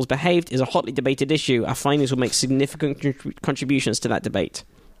Neanderthals behaved is a hotly debated issue. Our findings will make significant contributions to that debate.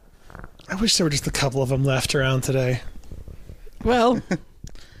 I wish there were just a couple of them left around today. Well...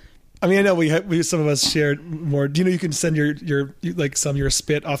 I mean, I know we some of us shared more. Do you know you can send your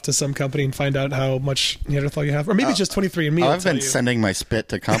spit off to some company and find out how much Neanderthal you have, or maybe it's just 23andMe. I've been sending my spit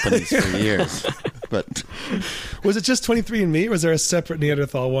to companies for years, but was it just 23andMe, or was there a separate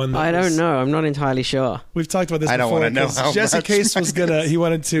Neanderthal one? I don't know. I'm not entirely sure. We've talked about this. I don't before. want to know how Jesse much. Case was he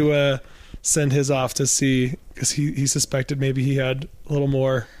wanted to send his off to see because he suspected maybe he had a little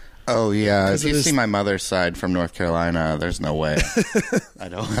more. Oh, yeah. If you see my mother's side from North Carolina, there's no way. I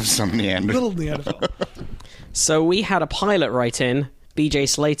don't have some Neanderthal. Little Neanderthal. So we had a pilot write in, BJ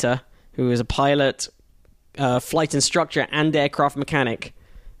Slater, who is a pilot, flight instructor, and aircraft mechanic.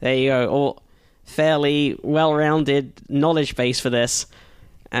 There you go. All fairly well-rounded knowledge base for this.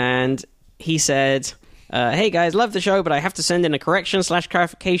 And he said... hey guys, love the show, but I have to send in a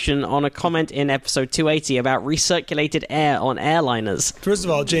correction/clarification on a comment in episode 280 about recirculated air on airliners. First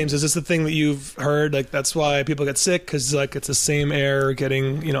of all, James, is this the thing that you've heard? Like, that's why people get sick, because like it's the same air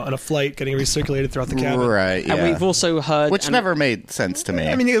getting, on a flight, getting recirculated throughout the cabin. Right, yeah. And we've also heard... Which never made sense to me.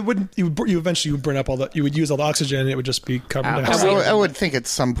 I mean, it wouldn't. You eventually would burn up you would use all the oxygen, and it would just be carbon dioxide. I would think at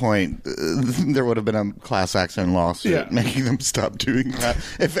some point there would have been a class action lawsuit making them stop doing that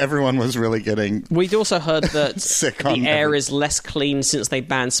if everyone was really getting... We'd also heard that sick on the air them. is less clean since they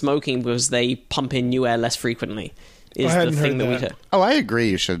banned smoking because they pump in new air less frequently. Is I the hadn't thing heard that we that. heard. Oh, I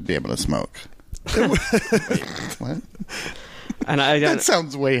agree you should be able to smoke. Wait, what? And I don't. That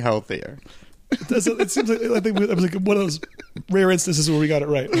sounds way healthier. It seems like I think it was like one of those rare instances where we got it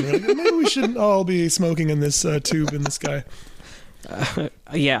right. We're like, maybe we shouldn't all be smoking in this tube in the sky.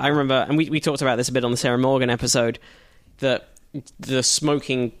 Yeah, I remember, and we talked about this a bit on the Sarah Morgan episode, that the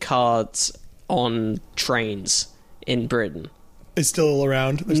smoking cards on trains in Britain. It's still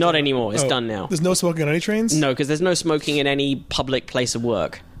around. Not anymore. It's done now. There's no smoking on any trains? No, because there's no smoking in any public place of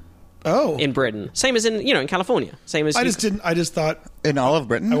work Oh. in Britain. Same as in California. Same as I just thought In all of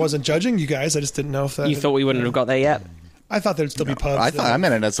Britain? I wasn't judging you guys. I just didn't know if that you thought we wouldn't have got there yet. I thought there'd still be pubs. I thought I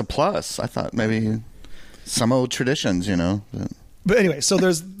meant it as a plus. I thought maybe some old traditions, But anyway, so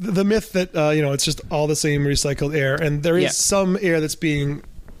there's the myth that it's just all the same recycled air, and there is some air that's being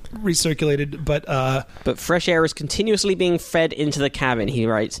recirculated, But fresh air is continuously being fed into the cabin, he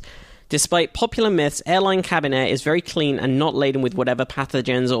writes. Despite popular myths, airline cabin air is very clean and not laden with whatever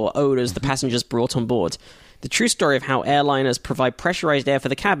pathogens or odors the passengers brought on board. The true story of how airliners provide pressurized air for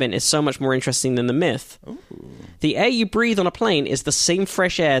the cabin is so much more interesting than the myth. Ooh. The air you breathe on a plane is the same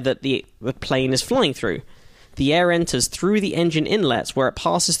fresh air that the plane is flying through. The air enters through the engine inlets, where it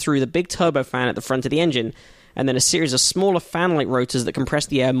passes through the big turbofan at the front of the engine, and then a series of smaller fan-like rotors that compress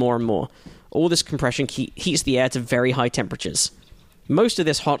the air more and more. All this compression heats the air to very high temperatures. Most of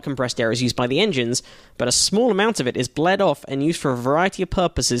this hot compressed air is used by the engines, but a small amount of it is bled off and used for a variety of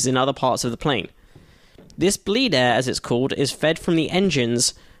purposes in other parts of the plane. This bleed air, as it's called, is fed from the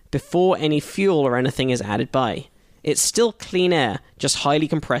engines before any fuel or anything is added by. It's still clean air, just highly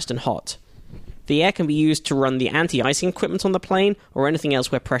compressed and hot. The air can be used to run the anti-icing equipment on the plane or anything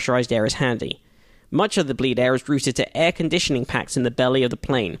else where pressurized air is handy. Much of the bleed air is routed to air conditioning packs in the belly of the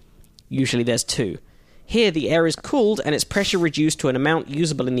plane. Usually there's two. Here the air is cooled and its pressure reduced to an amount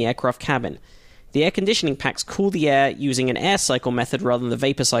usable in the aircraft cabin. The air conditioning packs cool the air using an air cycle method rather than the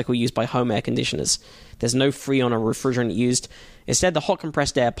vapor cycle used by home air conditioners. There's no Freon or refrigerant used. Instead, the hot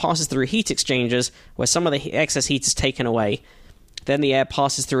compressed air passes through heat exchangers where some of the excess heat is taken away. Then the air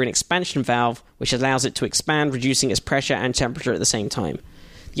passes through an expansion valve which allows it to expand, reducing its pressure and temperature at the same time.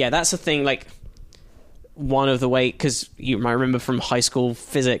 Yeah, that's the thing, one of the way, because you might remember from high school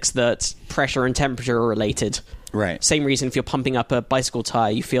physics that pressure and temperature are related. Right. Same reason if you're pumping up a bicycle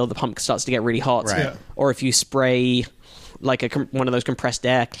tire, you feel the pump starts to get really hot. Right. Yeah. Or if you spray one of those compressed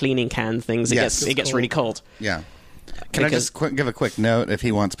air cleaning can things, it gets really cold. Yeah. Can I just give a quick note if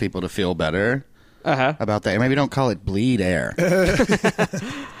he wants people to feel better about that? Maybe don't call it bleed air.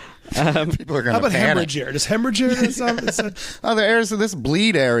 People are going to panic. How about hemorrhage air? Does hemorrhage air this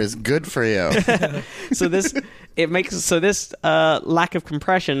bleed air is good for you. So this lack of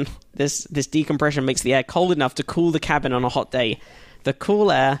compression, this decompression makes the air cold enough to cool the cabin on a hot day. The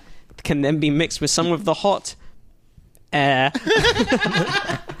cool air can then be mixed with some of the hot air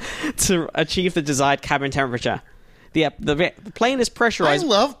to achieve the desired cabin temperature. The plane is pressurized. I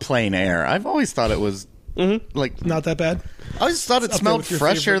love plain air. I've always thought it was Like, Not that bad. I always thought it Up there smelled with your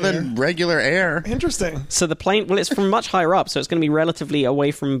fresher favorite than regular air. Interesting. So the plane, well, it's from much higher up, so it's going to be relatively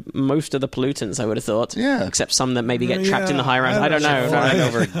away from most of the pollutants, I would have thought. Yeah. Except some that maybe get trapped in the high ground. I don't know. Flying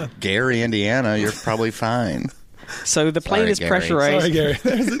over Gary, Indiana, you're probably fine. So the plane Sorry, is Gary. pressurized. Sorry,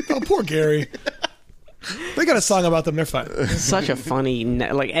 Gary. Oh, poor Gary. They got a song about them. They're fine. Such a funny,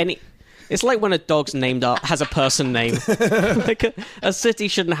 it's like when a dog's named up has a person name. Like a city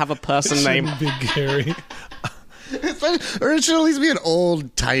shouldn't have a person name. Big Gary. Or it should at least be an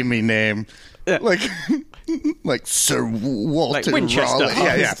old-timey name. Yeah. Like Sir Walter Winchester. Raleigh.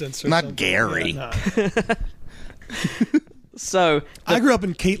 Yeah, Constance or Not something. Gary. Yeah, no. So I grew up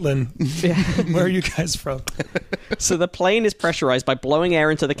in Caitlin. Where are you guys from? So the plane is pressurized by blowing air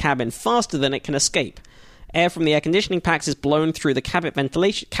into the cabin faster than it can escape. Air from the air conditioning packs is blown through the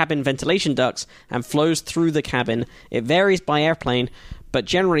cabin ventilation ducts and flows through the cabin. It varies by airplane, but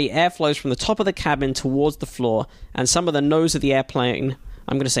generally air flows from the top of the cabin towards the floor, and some of the nose of the airplane...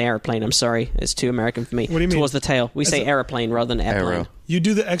 I'm going to say airplane, I'm sorry. It's too American for me. What do you mean? Towards the tail. We say aeroplane rather than airplane. Arrow. You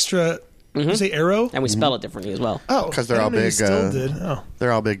do the extra. You say arrow? And we spell it differently as well. Oh, 'Cause they're I all didn't know you big, Still did. Oh,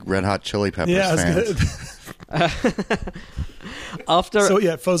 They're all big Red Hot Chili Peppers yeah. I was fans. gonna, After... so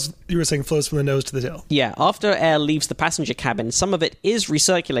yeah, it flows. You were saying flows from the nose to the tail. Yeah, after air leaves the passenger cabin, some of it is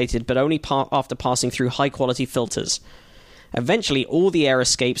recirculated, but only after passing through high-quality filters. Eventually, all the air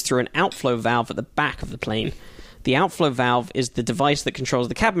escapes through an outflow valve at the back of the plane. The outflow valve is the device that controls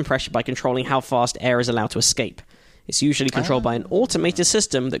the cabin pressure by controlling how fast air is allowed to escape. It's usually controlled by an automated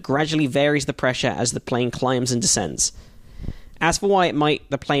system that gradually varies the pressure as the plane climbs and descends. As for why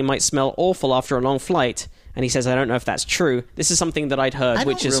the plane might smell awful after a long flight, and he says, I don't know if that's true, this is something that I'd heard,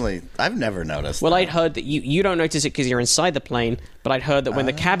 I've never noticed. Well, that. I'd heard that you don't notice it because you're inside the plane, but I'd heard that when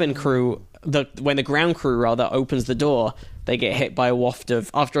the cabin crew, when the ground crew rather opens the door, they get hit by a waft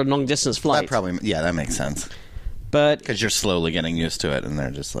of after a long distance flight. That makes sense. But Because you're slowly getting used to it, and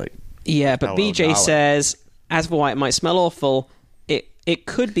they're just like... yeah, but Hello, BJ darling. says, as for why it might smell awful, it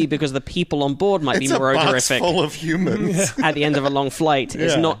could be because the people on board might be more It's a box odorific full of humans. at the end of a long flight.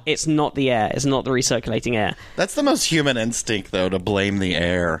 It's Yeah. not the air. It's not the recirculating air. That's the most human instinct, though, to blame the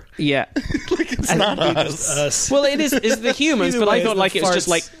air. Yeah. Like, it's not us. Us. Well, it's the humans, Either but way, I thought it's like the it was just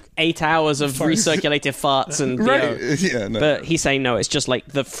farts. like 8 hours of Farts. recirculated farts and BO. Right. Yeah, no. But he's saying no, it's just like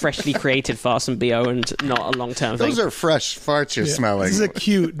the freshly created farts and BO and not a long-term thing. Those are fresh farts you're smelling. This is a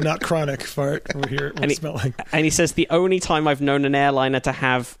cute, not chronic fart. We're smelling. And he says the only time I've known an airliner to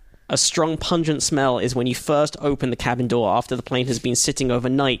have a strong pungent smell is when you first open the cabin door after the plane has been sitting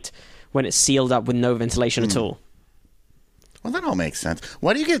overnight when it's sealed up with no ventilation at all. Well, that all makes sense.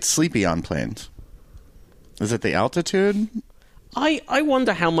 Why do you get sleepy on planes? Is it the altitude? I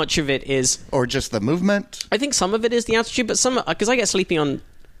wonder how much of it is... Or just the movement? I think some of it is the altitude, but some... Because I get sleepy on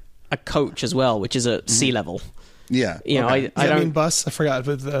a coach as well, which is at sea level. Yeah. You know, okay. I don't... mean bus? I forgot.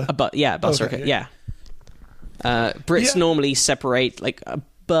 But the bus Okay, rocket, yeah. Brits Yeah. normally separate, like, a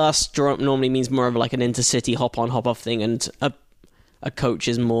bus normally means more of like an intercity hop-on, hop-off thing, and a coach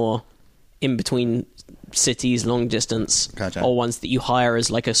is more in between cities, long distance, Gotcha. or ones that you hire as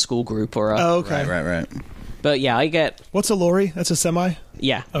like a school group or a... Oh, okay. Right. But yeah, I get... What's a lorry? That's a semi?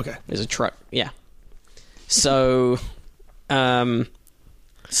 Yeah. Okay. There's a truck, yeah. So...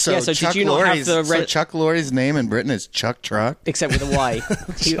 So, Yeah, so did Chuck you not have Lorre's, the so red- Chuck Lorre's name in Britain is Chuck Truck? except with a Y.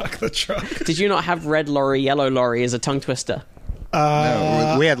 Chuck the truck. Did you not have red lorry, yellow lorry as a tongue twister?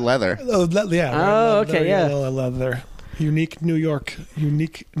 No, we had leather. Oh, yeah. Oh, okay, yeah. Leather. Unique New York.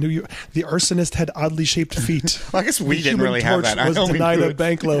 The arsonist had oddly shaped feet. Well, I guess we The didn't Human really have Torch that. I was only denied knew a it.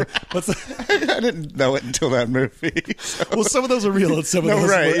 bank loan. I didn't know it until that movie. So. Well, some of those are real, and some of those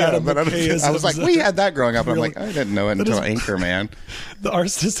were Adam but McKay. I was like, we had that growing up. I'm Real- like, I didn't know it until Anchorman. The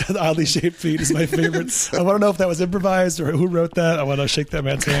arsonist had oddly shaped feet is my favorite. I want to know if that was improvised or who wrote that. I want to shake that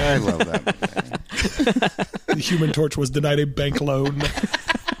man's I hand. love that. The Human Torch was denied a bank loan.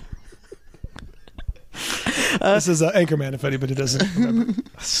 This is Anchorman, if anybody doesn't remember.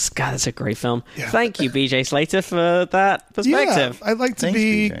 God, that's a great film. Yeah. Thank you, BJ Slater, for that perspective. Yeah, I like to Thanks,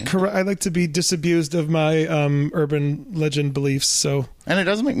 be BJ. I like to be disabused of my urban legend beliefs. So And it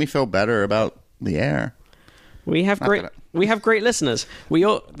doesn't make me feel better about the air. We have great. that We have great listeners.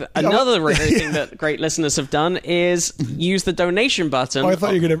 Another great thing that great listeners have done is use the donation button. oh, I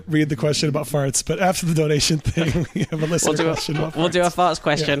thought you were going to read the question about farts, but after the donation thing, we have a listener question about farts. We'll do a farts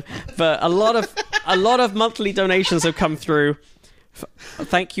question. But a lot of monthly donations have come through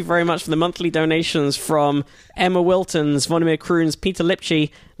Thank you very much for the monthly donations from Emma Wilton, Zvonimir Kruns, Peter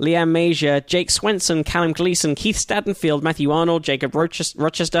Lipschi, Leanne Major, Jake Swenson, Callum Gleeson, Keith Stadenfield, Matthew Arnold, Jacob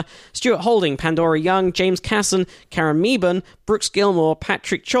Rochester, Stuart Holding, Pandora Young, James Casson, Karen Meeban, Brooks Gilmore,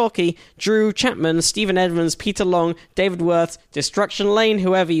 Patrick Chalky, Drew Chapman, Stephen Edmonds, Peter Long, David Worth, Destruction Lane,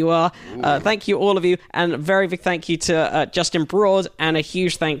 whoever you are. Thank you, all of you, and a very big thank you to Justin Broad, and a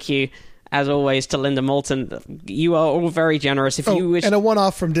huge thank you, as always, to Linda Moulton. You are all very generous. If you wish, and a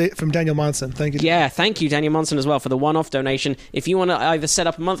one-off from Daniel Monson. Thank you. Yeah, thank you, Daniel Monson, as well, for the one-off donation. If you want to either set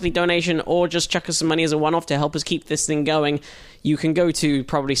up a monthly donation or just chuck us some money as a one-off to help us keep this thing going, you can go to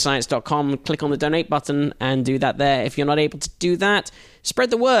probablyscience.com, click on the donate button, and do that there. If you're not able to do that,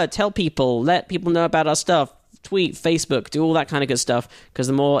 spread the word, tell people, let people know about our stuff. Tweet, Facebook, do all that kind of good stuff, because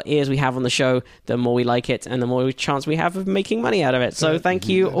the more ears we have on the show, the more we like it, and the more chance we have of making money out of it. So thank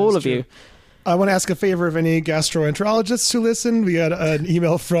you, all of you. I want to ask a favor of any gastroenterologists who listen. We got an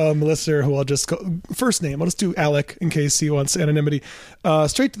email from a listener who I'll just go first name. I'll just do Alec in case he wants anonymity.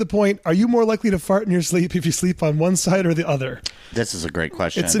 Straight to the point. Are you more likely to fart in your sleep if you sleep on one side or the other? This is a great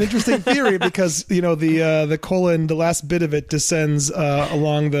question. It's an interesting theory because the colon, the last bit of it descends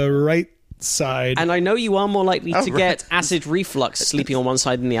along the right side. And I know you are more likely to get acid reflux sleeping on one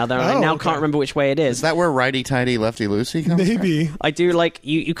side than the other. And I now can't remember which way it is. Is that where righty-tighty, lefty-loosey comes Maybe. from? I do like,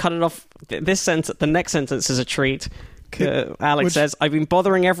 you cut it off. This sentence, the next sentence is a treat. Alex says, I've been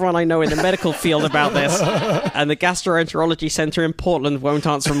bothering everyone I know in the medical field about this, and the Gastroenterology Centre in Portland won't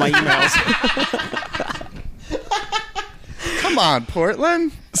answer my emails. Come on,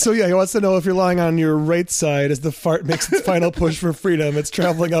 Portland. So yeah, he wants to know if you're lying on your right side as the fart makes its final push for freedom. It's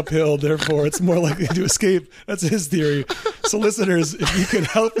traveling uphill, therefore it's more likely to escape. That's his theory. So listeners, if you could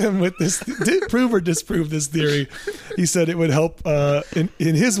help him with this, prove or disprove this theory, he said it would help, in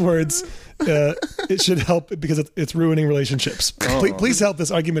his words, it should help because it's ruining relationships. Please help.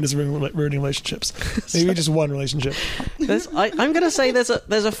 This argument is ruining relationships. Maybe just one relationship. I'm going to say there's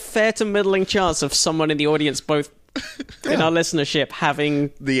a fair to middling chance of someone in the audience, both in our listenership, having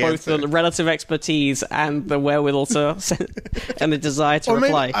both the relative expertise and the wherewithal to and the desire to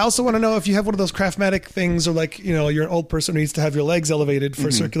reply. Maybe, I also want to know if you have one of those Craftmatic things, or like, you're an old person who needs to have your legs elevated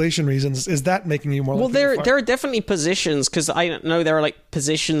for circulation reasons. Is that making you more likely to fart? There are definitely positions, because I know there are like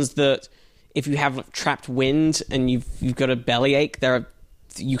positions that if you have trapped wind and you've got a bellyache,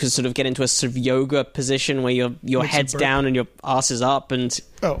 you can sort of get into a sort of yoga position where your head's down and your ass is up, and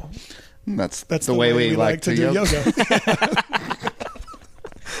that's the way we like to do yoga.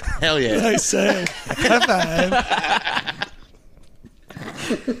 Hell yeah. I say. High five.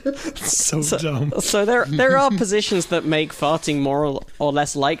 So dumb. So there are positions that make farting more or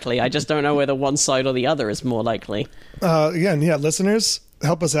less likely. I just don't know whether one side or the other is more likely. Again, listeners,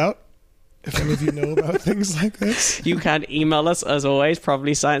 help us out. If any of you know about things like this, you can email us, as always,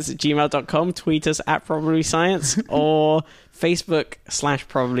 probablyscience@gmail.com, tweet us @probablyscience, or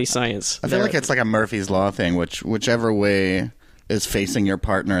Facebook/probablyscience. I feel like it's like a Murphy's Law thing, whichever way is facing your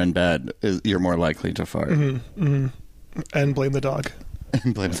partner in bed, you're more likely to fart. And blame the dog.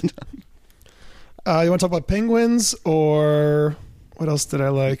 And blame the dog. You want to talk about penguins, or what else did I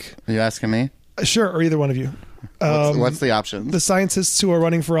like? Are you asking me? Sure, or either one of you. What's the option? The scientists who are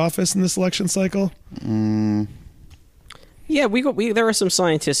running for office in this election cycle. Yeah, there are some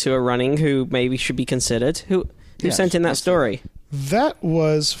scientists who are running who maybe should be considered. Who sent in that story? That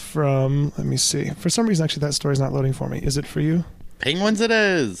was from. Let me see. For some reason, actually, that story's not loading for me. Is it for you? Penguins, it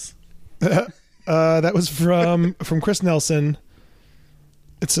is. That was from Chris Nelson.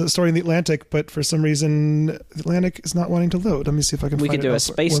 It's a story in the Atlantic, but for some reason, the Atlantic is not wanting to load. Let me see if I can find it. We could do a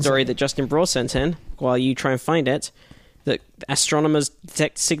space story that Justin Broad sent in while you try and find it. That astronomers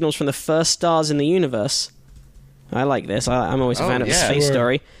detect signals from the first stars in the universe. I like this. I'm always a fan of a space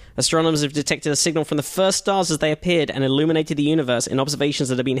story. Astronomers have detected a signal from the first stars as they appeared and illuminated the universe in observations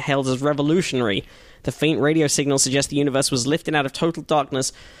that have been hailed as revolutionary. The faint radio signal suggests the universe was lifted out of total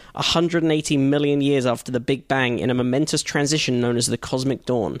darkness 180 million years after the Big Bang in a momentous transition known as the Cosmic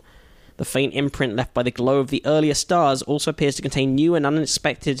Dawn. The faint imprint left by the glow of the earlier stars also appears to contain new and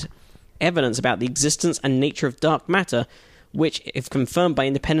unexpected evidence about the existence and nature of dark matter, which, if confirmed by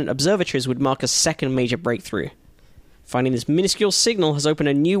independent observatories, would mark a second major breakthrough. Finding this minuscule signal has opened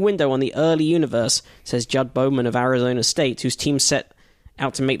a new window on the early universe, says Judd Bowman of Arizona State, whose team set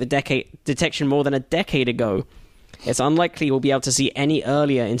out to make the detection more than a decade ago. It's unlikely we'll be able to see any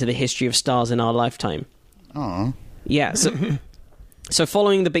earlier into the history of stars in our lifetime. Aww. Yeah, so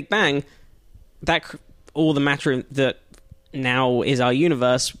following the Big Bang, all the matter that now is our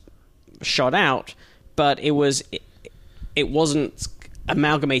universe shot out, but it wasn't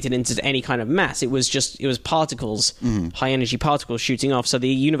amalgamated into any kind of mass. It was particles, high energy particles shooting off. So the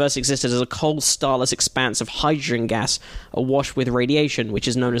universe existed as a cold, starless expanse of hydrogen gas awash with radiation, which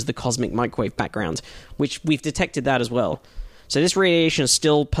is known as the cosmic microwave background, which we've detected that as well. So this radiation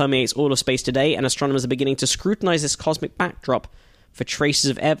still permeates all of space today, and astronomers are beginning to scrutinize this cosmic backdrop for traces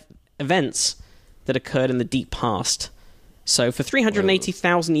of events that occurred in the deep past. So for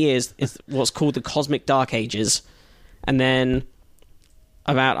 380,000 years is what's called the cosmic dark ages, and then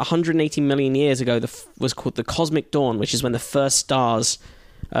about 180 million years ago was called the cosmic dawn, which is when the first stars...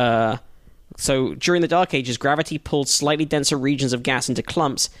 So during the Dark Ages, gravity pulled slightly denser regions of gas into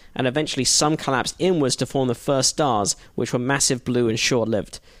clumps, and eventually some collapsed inwards to form the first stars, which were massive, blue, and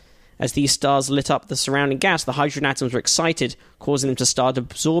short-lived. As these stars lit up the surrounding gas, the hydrogen atoms were excited, causing them to start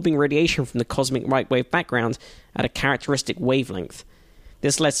absorbing radiation from the cosmic microwave background at a characteristic wavelength.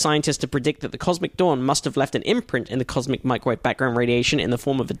 This led scientists to predict that the cosmic dawn must have left an imprint in the cosmic microwave background radiation in the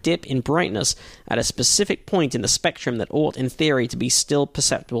form of a dip in brightness at a specific point in the spectrum that ought, in theory, to be still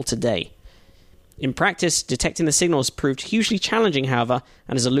perceptible today. In practice, detecting the signals proved hugely challenging, however,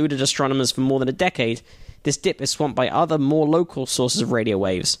 and has eluded astronomers for more than a decade. This dip is swamped by other, more local sources of radio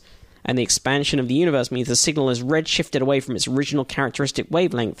waves, and the expansion of the universe means the signal is redshifted away from its original characteristic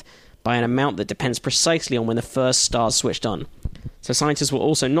wavelength by an amount that depends precisely on when the first stars switched on. So scientists were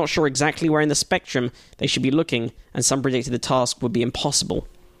also not sure exactly where in the spectrum they should be looking, and some predicted the task would be impossible.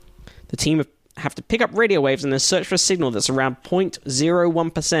 The team have to pick up radio waves and then search for a signal that's around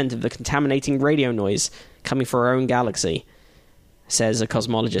 0.01% of the contaminating radio noise coming from our own galaxy, says a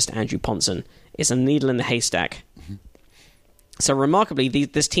cosmologist, Andrew Ponson. It's a needle in the haystack. So remarkably,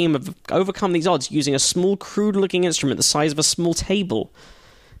 this team have overcome these odds using a small, crude-looking instrument the size of a small table.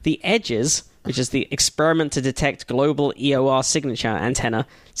 The EDGES, which is the Experiment to Detect Global EOR Signature antenna,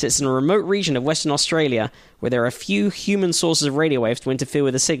 sits in a remote region of Western Australia where there are few human sources of radio waves to interfere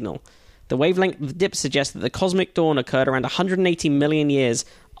with the signal. The wavelength of the dip suggests that the cosmic dawn occurred around 180 million years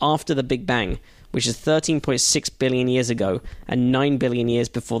after the Big Bang, which is 13.6 billion years ago and 9 billion years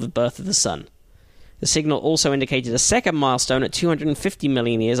before the birth of the Sun. The signal also indicated a second milestone at 250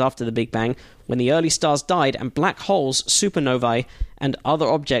 million years after the Big Bang, when the early stars died and black holes, supernovae, and other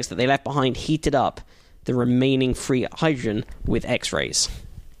objects that they left behind heated up the remaining free hydrogen with X-rays.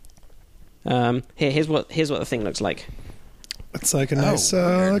 Here's what the thing looks like. It's like a nice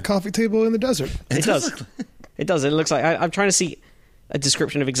coffee table in the desert. It does. It does. It looks like... I'm trying to see a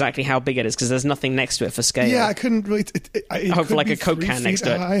description of exactly how big it is, because there's nothing next to it for scale. Yeah, I couldn't really... I hope for like a Coke can next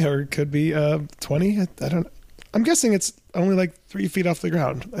to it. High, or it could be 20. I don't... I'm guessing it's only like 3 feet off the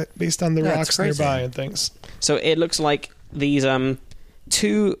ground, based on the rocks nearby and things. So it looks like these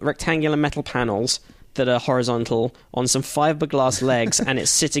 2 rectangular metal panels that are horizontal on some fiberglass legs, and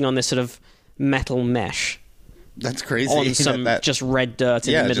it's sitting on this sort of metal mesh. That's crazy. On some just red dirt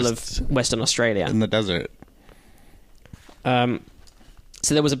in the middle of Western Australia. In the desert.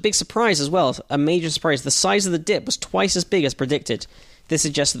 So there was a big surprise as well, a major surprise. The size of the dip was twice as big as predicted. This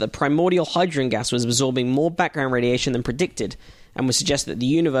suggests that the primordial hydrogen gas was absorbing more background radiation than predicted, and would suggest that the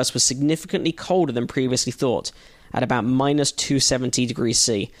universe was significantly colder than previously thought, at about minus 270 degrees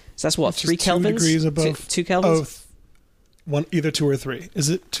C. So that's what, 3 kelvins? 2 degrees above. 2 kelvins? Either 2 or 3. Is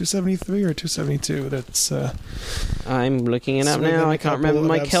it 273 or 272? That's. I'm looking it up now. I can't remember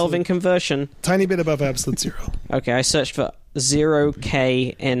my Kelvin conversion. Tiny bit above absolute zero. Okay, I searched for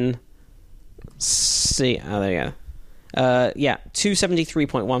 0K in C. Oh, there you go.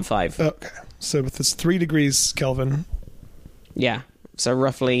 273.15. Okay, so with this 3 degrees Kelvin. Yeah, so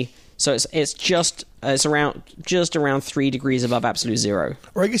roughly. So it's around 3 degrees above absolute zero.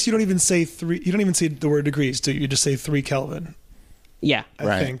 Or I guess you don't even say 3. You don't even say the word degrees, do you? You just say 3 Kelvin. Yeah,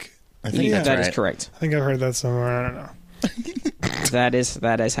 I think that right. is correct. I think I've heard that somewhere. I don't know. that is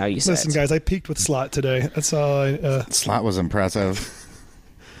how you say it. Listen, guys, I peaked with Slot today. That's all. Slot was impressive.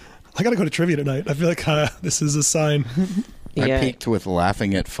 I got to go to trivia tonight. I feel like this is a sign. Yeah. I peaked with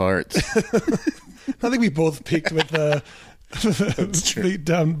laughing at farts. I think we both peaked with feet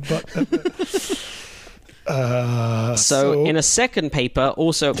down butt. So in a second paper,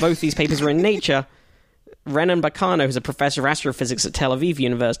 also both these papers were in Nature, Renan Bacano, who's a professor of astrophysics at Tel Aviv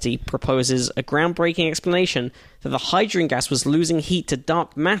University, proposes a groundbreaking explanation that the hydrogen gas was losing heat to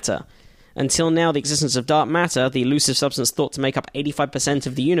dark matter. Until now, the existence of dark matter, the elusive substance thought to make up 85%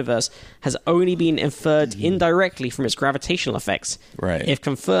 of the universe, has only been inferred indirectly from its gravitational effects. Right. If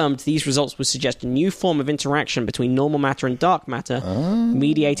confirmed, these results would suggest a new form of interaction between normal matter and dark matter,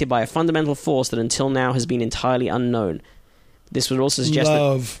 mediated by a fundamental force that until now has been entirely unknown. This would also suggest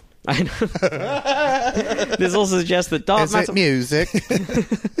Love. I know. This also suggests that dark Is matter... it music?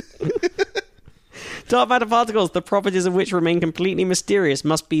 Dark matter particles, the properties of which remain completely mysterious,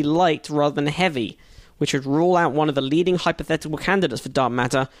 must be light rather than heavy, which would rule out one of the leading hypothetical candidates for dark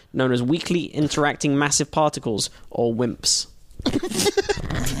matter, known as weakly interacting massive particles, or WIMPs.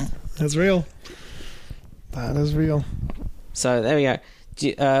 That's real. That is real. So there we go.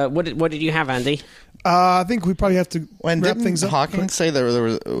 What did you have, Andy? I think we probably have to When wrap didn't things up. Hawking say there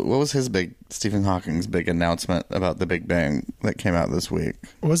was what was Stephen Hawking's big announcement about the Big Bang that came out this week?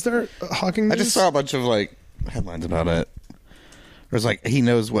 Was there Hawking news? I just saw a bunch of like headlines about it. It was like he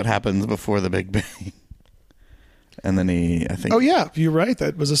knows what happens before the Big Bang, and then I think. Oh yeah, you're right.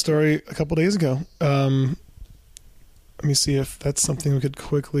 That was a story a couple days ago. Let me see if that's something we could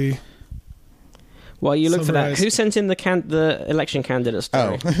quickly. Well, you look for that. Summarized. Who sent in the election candidate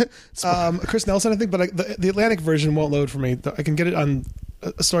story? Chris Nelson, I think, but the Atlantic version won't load for me. I can get it on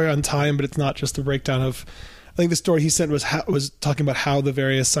a story on Time, but it's not just a breakdown of. I think the story he sent was talking about how the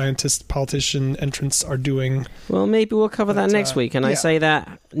various scientists, politician entrants are doing. Well, maybe we'll cover that next week, and I yeah. say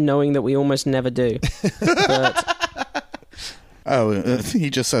that knowing that we almost never do. But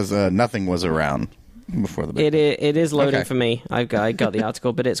He just says nothing was around before the Big Bang. it is loading Okay. for me. I got the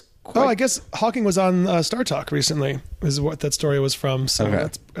article, but it's quite... Oh, I guess Hawking was on Star Talk recently. Is what that story was from. So Okay.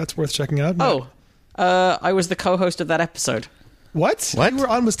 that's worth checking out. I was the co-host of that episode. What? What? You were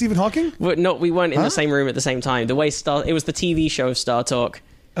on with Stephen Hawking? We weren't in the same room at the same time. It was the TV show Star Talk.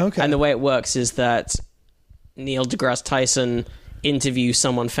 Okay. And the way it works is that Neil deGrasse Tyson interviews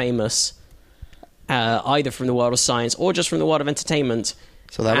someone famous, either from the world of science or just from the world of entertainment.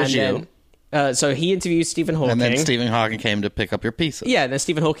 So that was And you. then, so he interviews Stephen Hawking. And then Stephen Hawking came to pick up your pieces. Yeah, then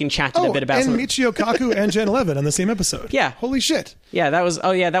Stephen Hawking chatted a bit about and some... Michio Kaku and Jen Levin on the same episode. Yeah. Holy shit. Yeah, that was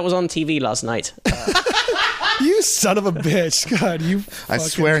on TV last night. You son of a bitch. God, you I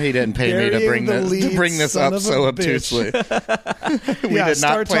swear he didn't pay me to burying bring the this lead, to bring this son up of a so bitch. obtusely. We Yeah, did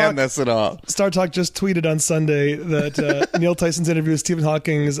Star not plan Talk- this at all. Star Talk just tweeted on Sunday that Neil Tyson's interview with Stephen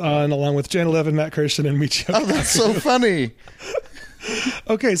Hawking is on along with Jen Levin, Matt Kirshen, and Michio Oh, that's so funny.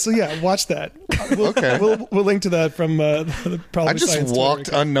 Okay, so yeah, watch that. Okay. We'll link to that from the Probably I just Science walked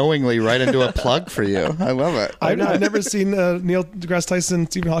Twitter account. unknowingly right into a plug for you. I love it. I've never seen Neil deGrasse Tyson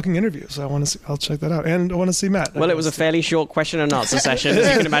Stephen Hawking interview, so I'll check that out, and I want to see Matt. Well, it was a fairly short question and answer session, as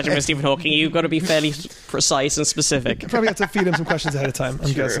you can imagine with Stephen Hawking. You've got to be fairly precise and specific. Probably have to feed him some questions ahead of time.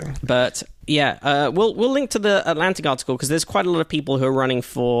 I'm guessing. But yeah, we'll link to the Atlantic article because there's quite a lot of people who are running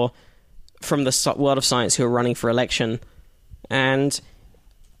from the world of science who are running for election, and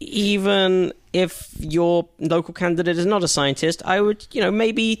even if your local candidate is not a scientist, I would,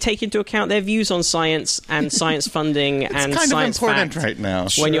 maybe take into account their views on science and science funding and It's kind of science important facts right now.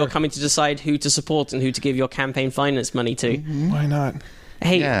 when you're coming to decide who to support and who to give your campaign finance money to. Why not?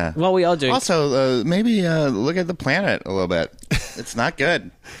 Hey, Yeah. while we are doing... Also, maybe look at the planet a little bit. It's not good.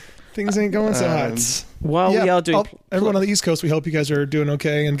 Things ain't going so hot. While we are doing... Everyone on the East Coast, we hope you guys are doing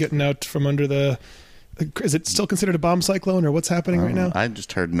okay and getting out from under the. Is it still considered a bomb cyclone, or what's happening right now? I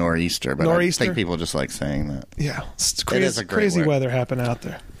just heard nor'easter, but Nor'easter? I think people just like saying that. Yeah, it's It is a great crazy word. weather happening out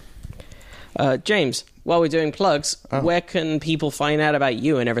there. James, while we're doing plugs, where can people find out about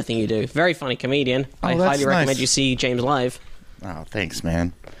you and everything you do? Very funny comedian. I that's highly recommend nice. you see James live. Oh, thanks,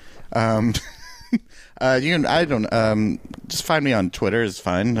 man. Just find me on Twitter is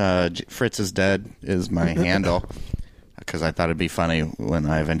fine. Fritz is dead is my handle because I thought it'd be funny when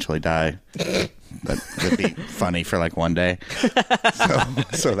I eventually die. That would be funny for like one day.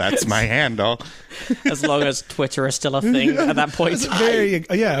 So that's my handle. As long as Twitter is still a thing at that point. It was very.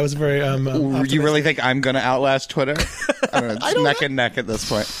 You really think I'm going to outlast Twitter? I don't know. It's neck and neck at this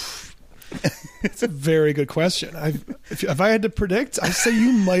point. It's a very good question. If I had to predict, I say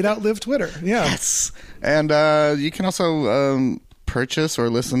you might outlive Twitter. Yeah. Yes. And you can also purchase or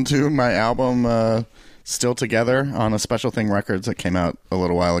listen to my album Still Together on a Special Thing Records that came out a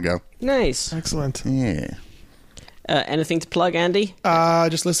little while ago. Nice. Excellent. Yeah. Anything to plug, Andy?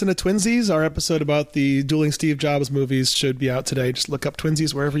 Just listen to Twinsies. Our episode about the dueling Steve Jobs movies should be out today. Just look up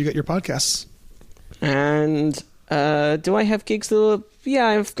Twinsies wherever you get your podcasts. And do I have gigs?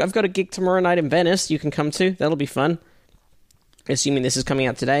 Yeah, I've got a gig tomorrow night in Venice you can come to. That'll be fun. Assuming this is coming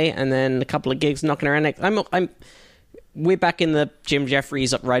out today. And then a couple of gigs knocking around. We're back in the Jim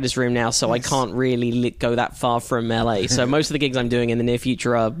Jeffries writer's room now, so I can't really go that far from LA. So most of the gigs I'm doing in the near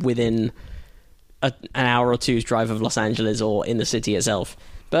future are within an hour or two's drive of Los Angeles or in the city itself.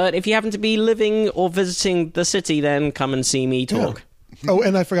 But if you happen to be living or visiting the city, then come and see me talk. Oh,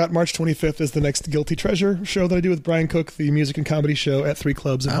 and I forgot, March 25th is the next Guilty Treasure show that I do with Brian Cook, the music and comedy show at 3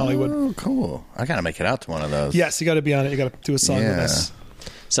 clubs in Hollywood. Oh, cool. I got to make it out to one of those. Yes, you got to be on it. You got to do a song with us.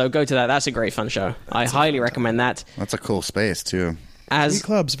 So go to that. That's a great fun show. I highly recommend that. That's a cool space, too. Elite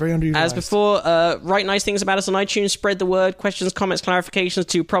Club's very underutilized. As before, write nice things about us on iTunes. Spread the word. Questions, comments, clarifications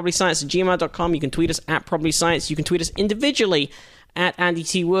to probablyscience@gmail.com. You can tweet us at probablyscience. You can tweet us individually at Andy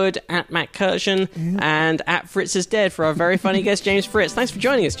T. Wood, at Matt Kirshen, and at Fritz is Dead for our very funny guest, James Fritz. Thanks for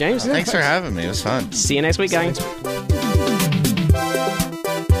joining us, James. Thanks for having me. It was fun. See you next week, gang.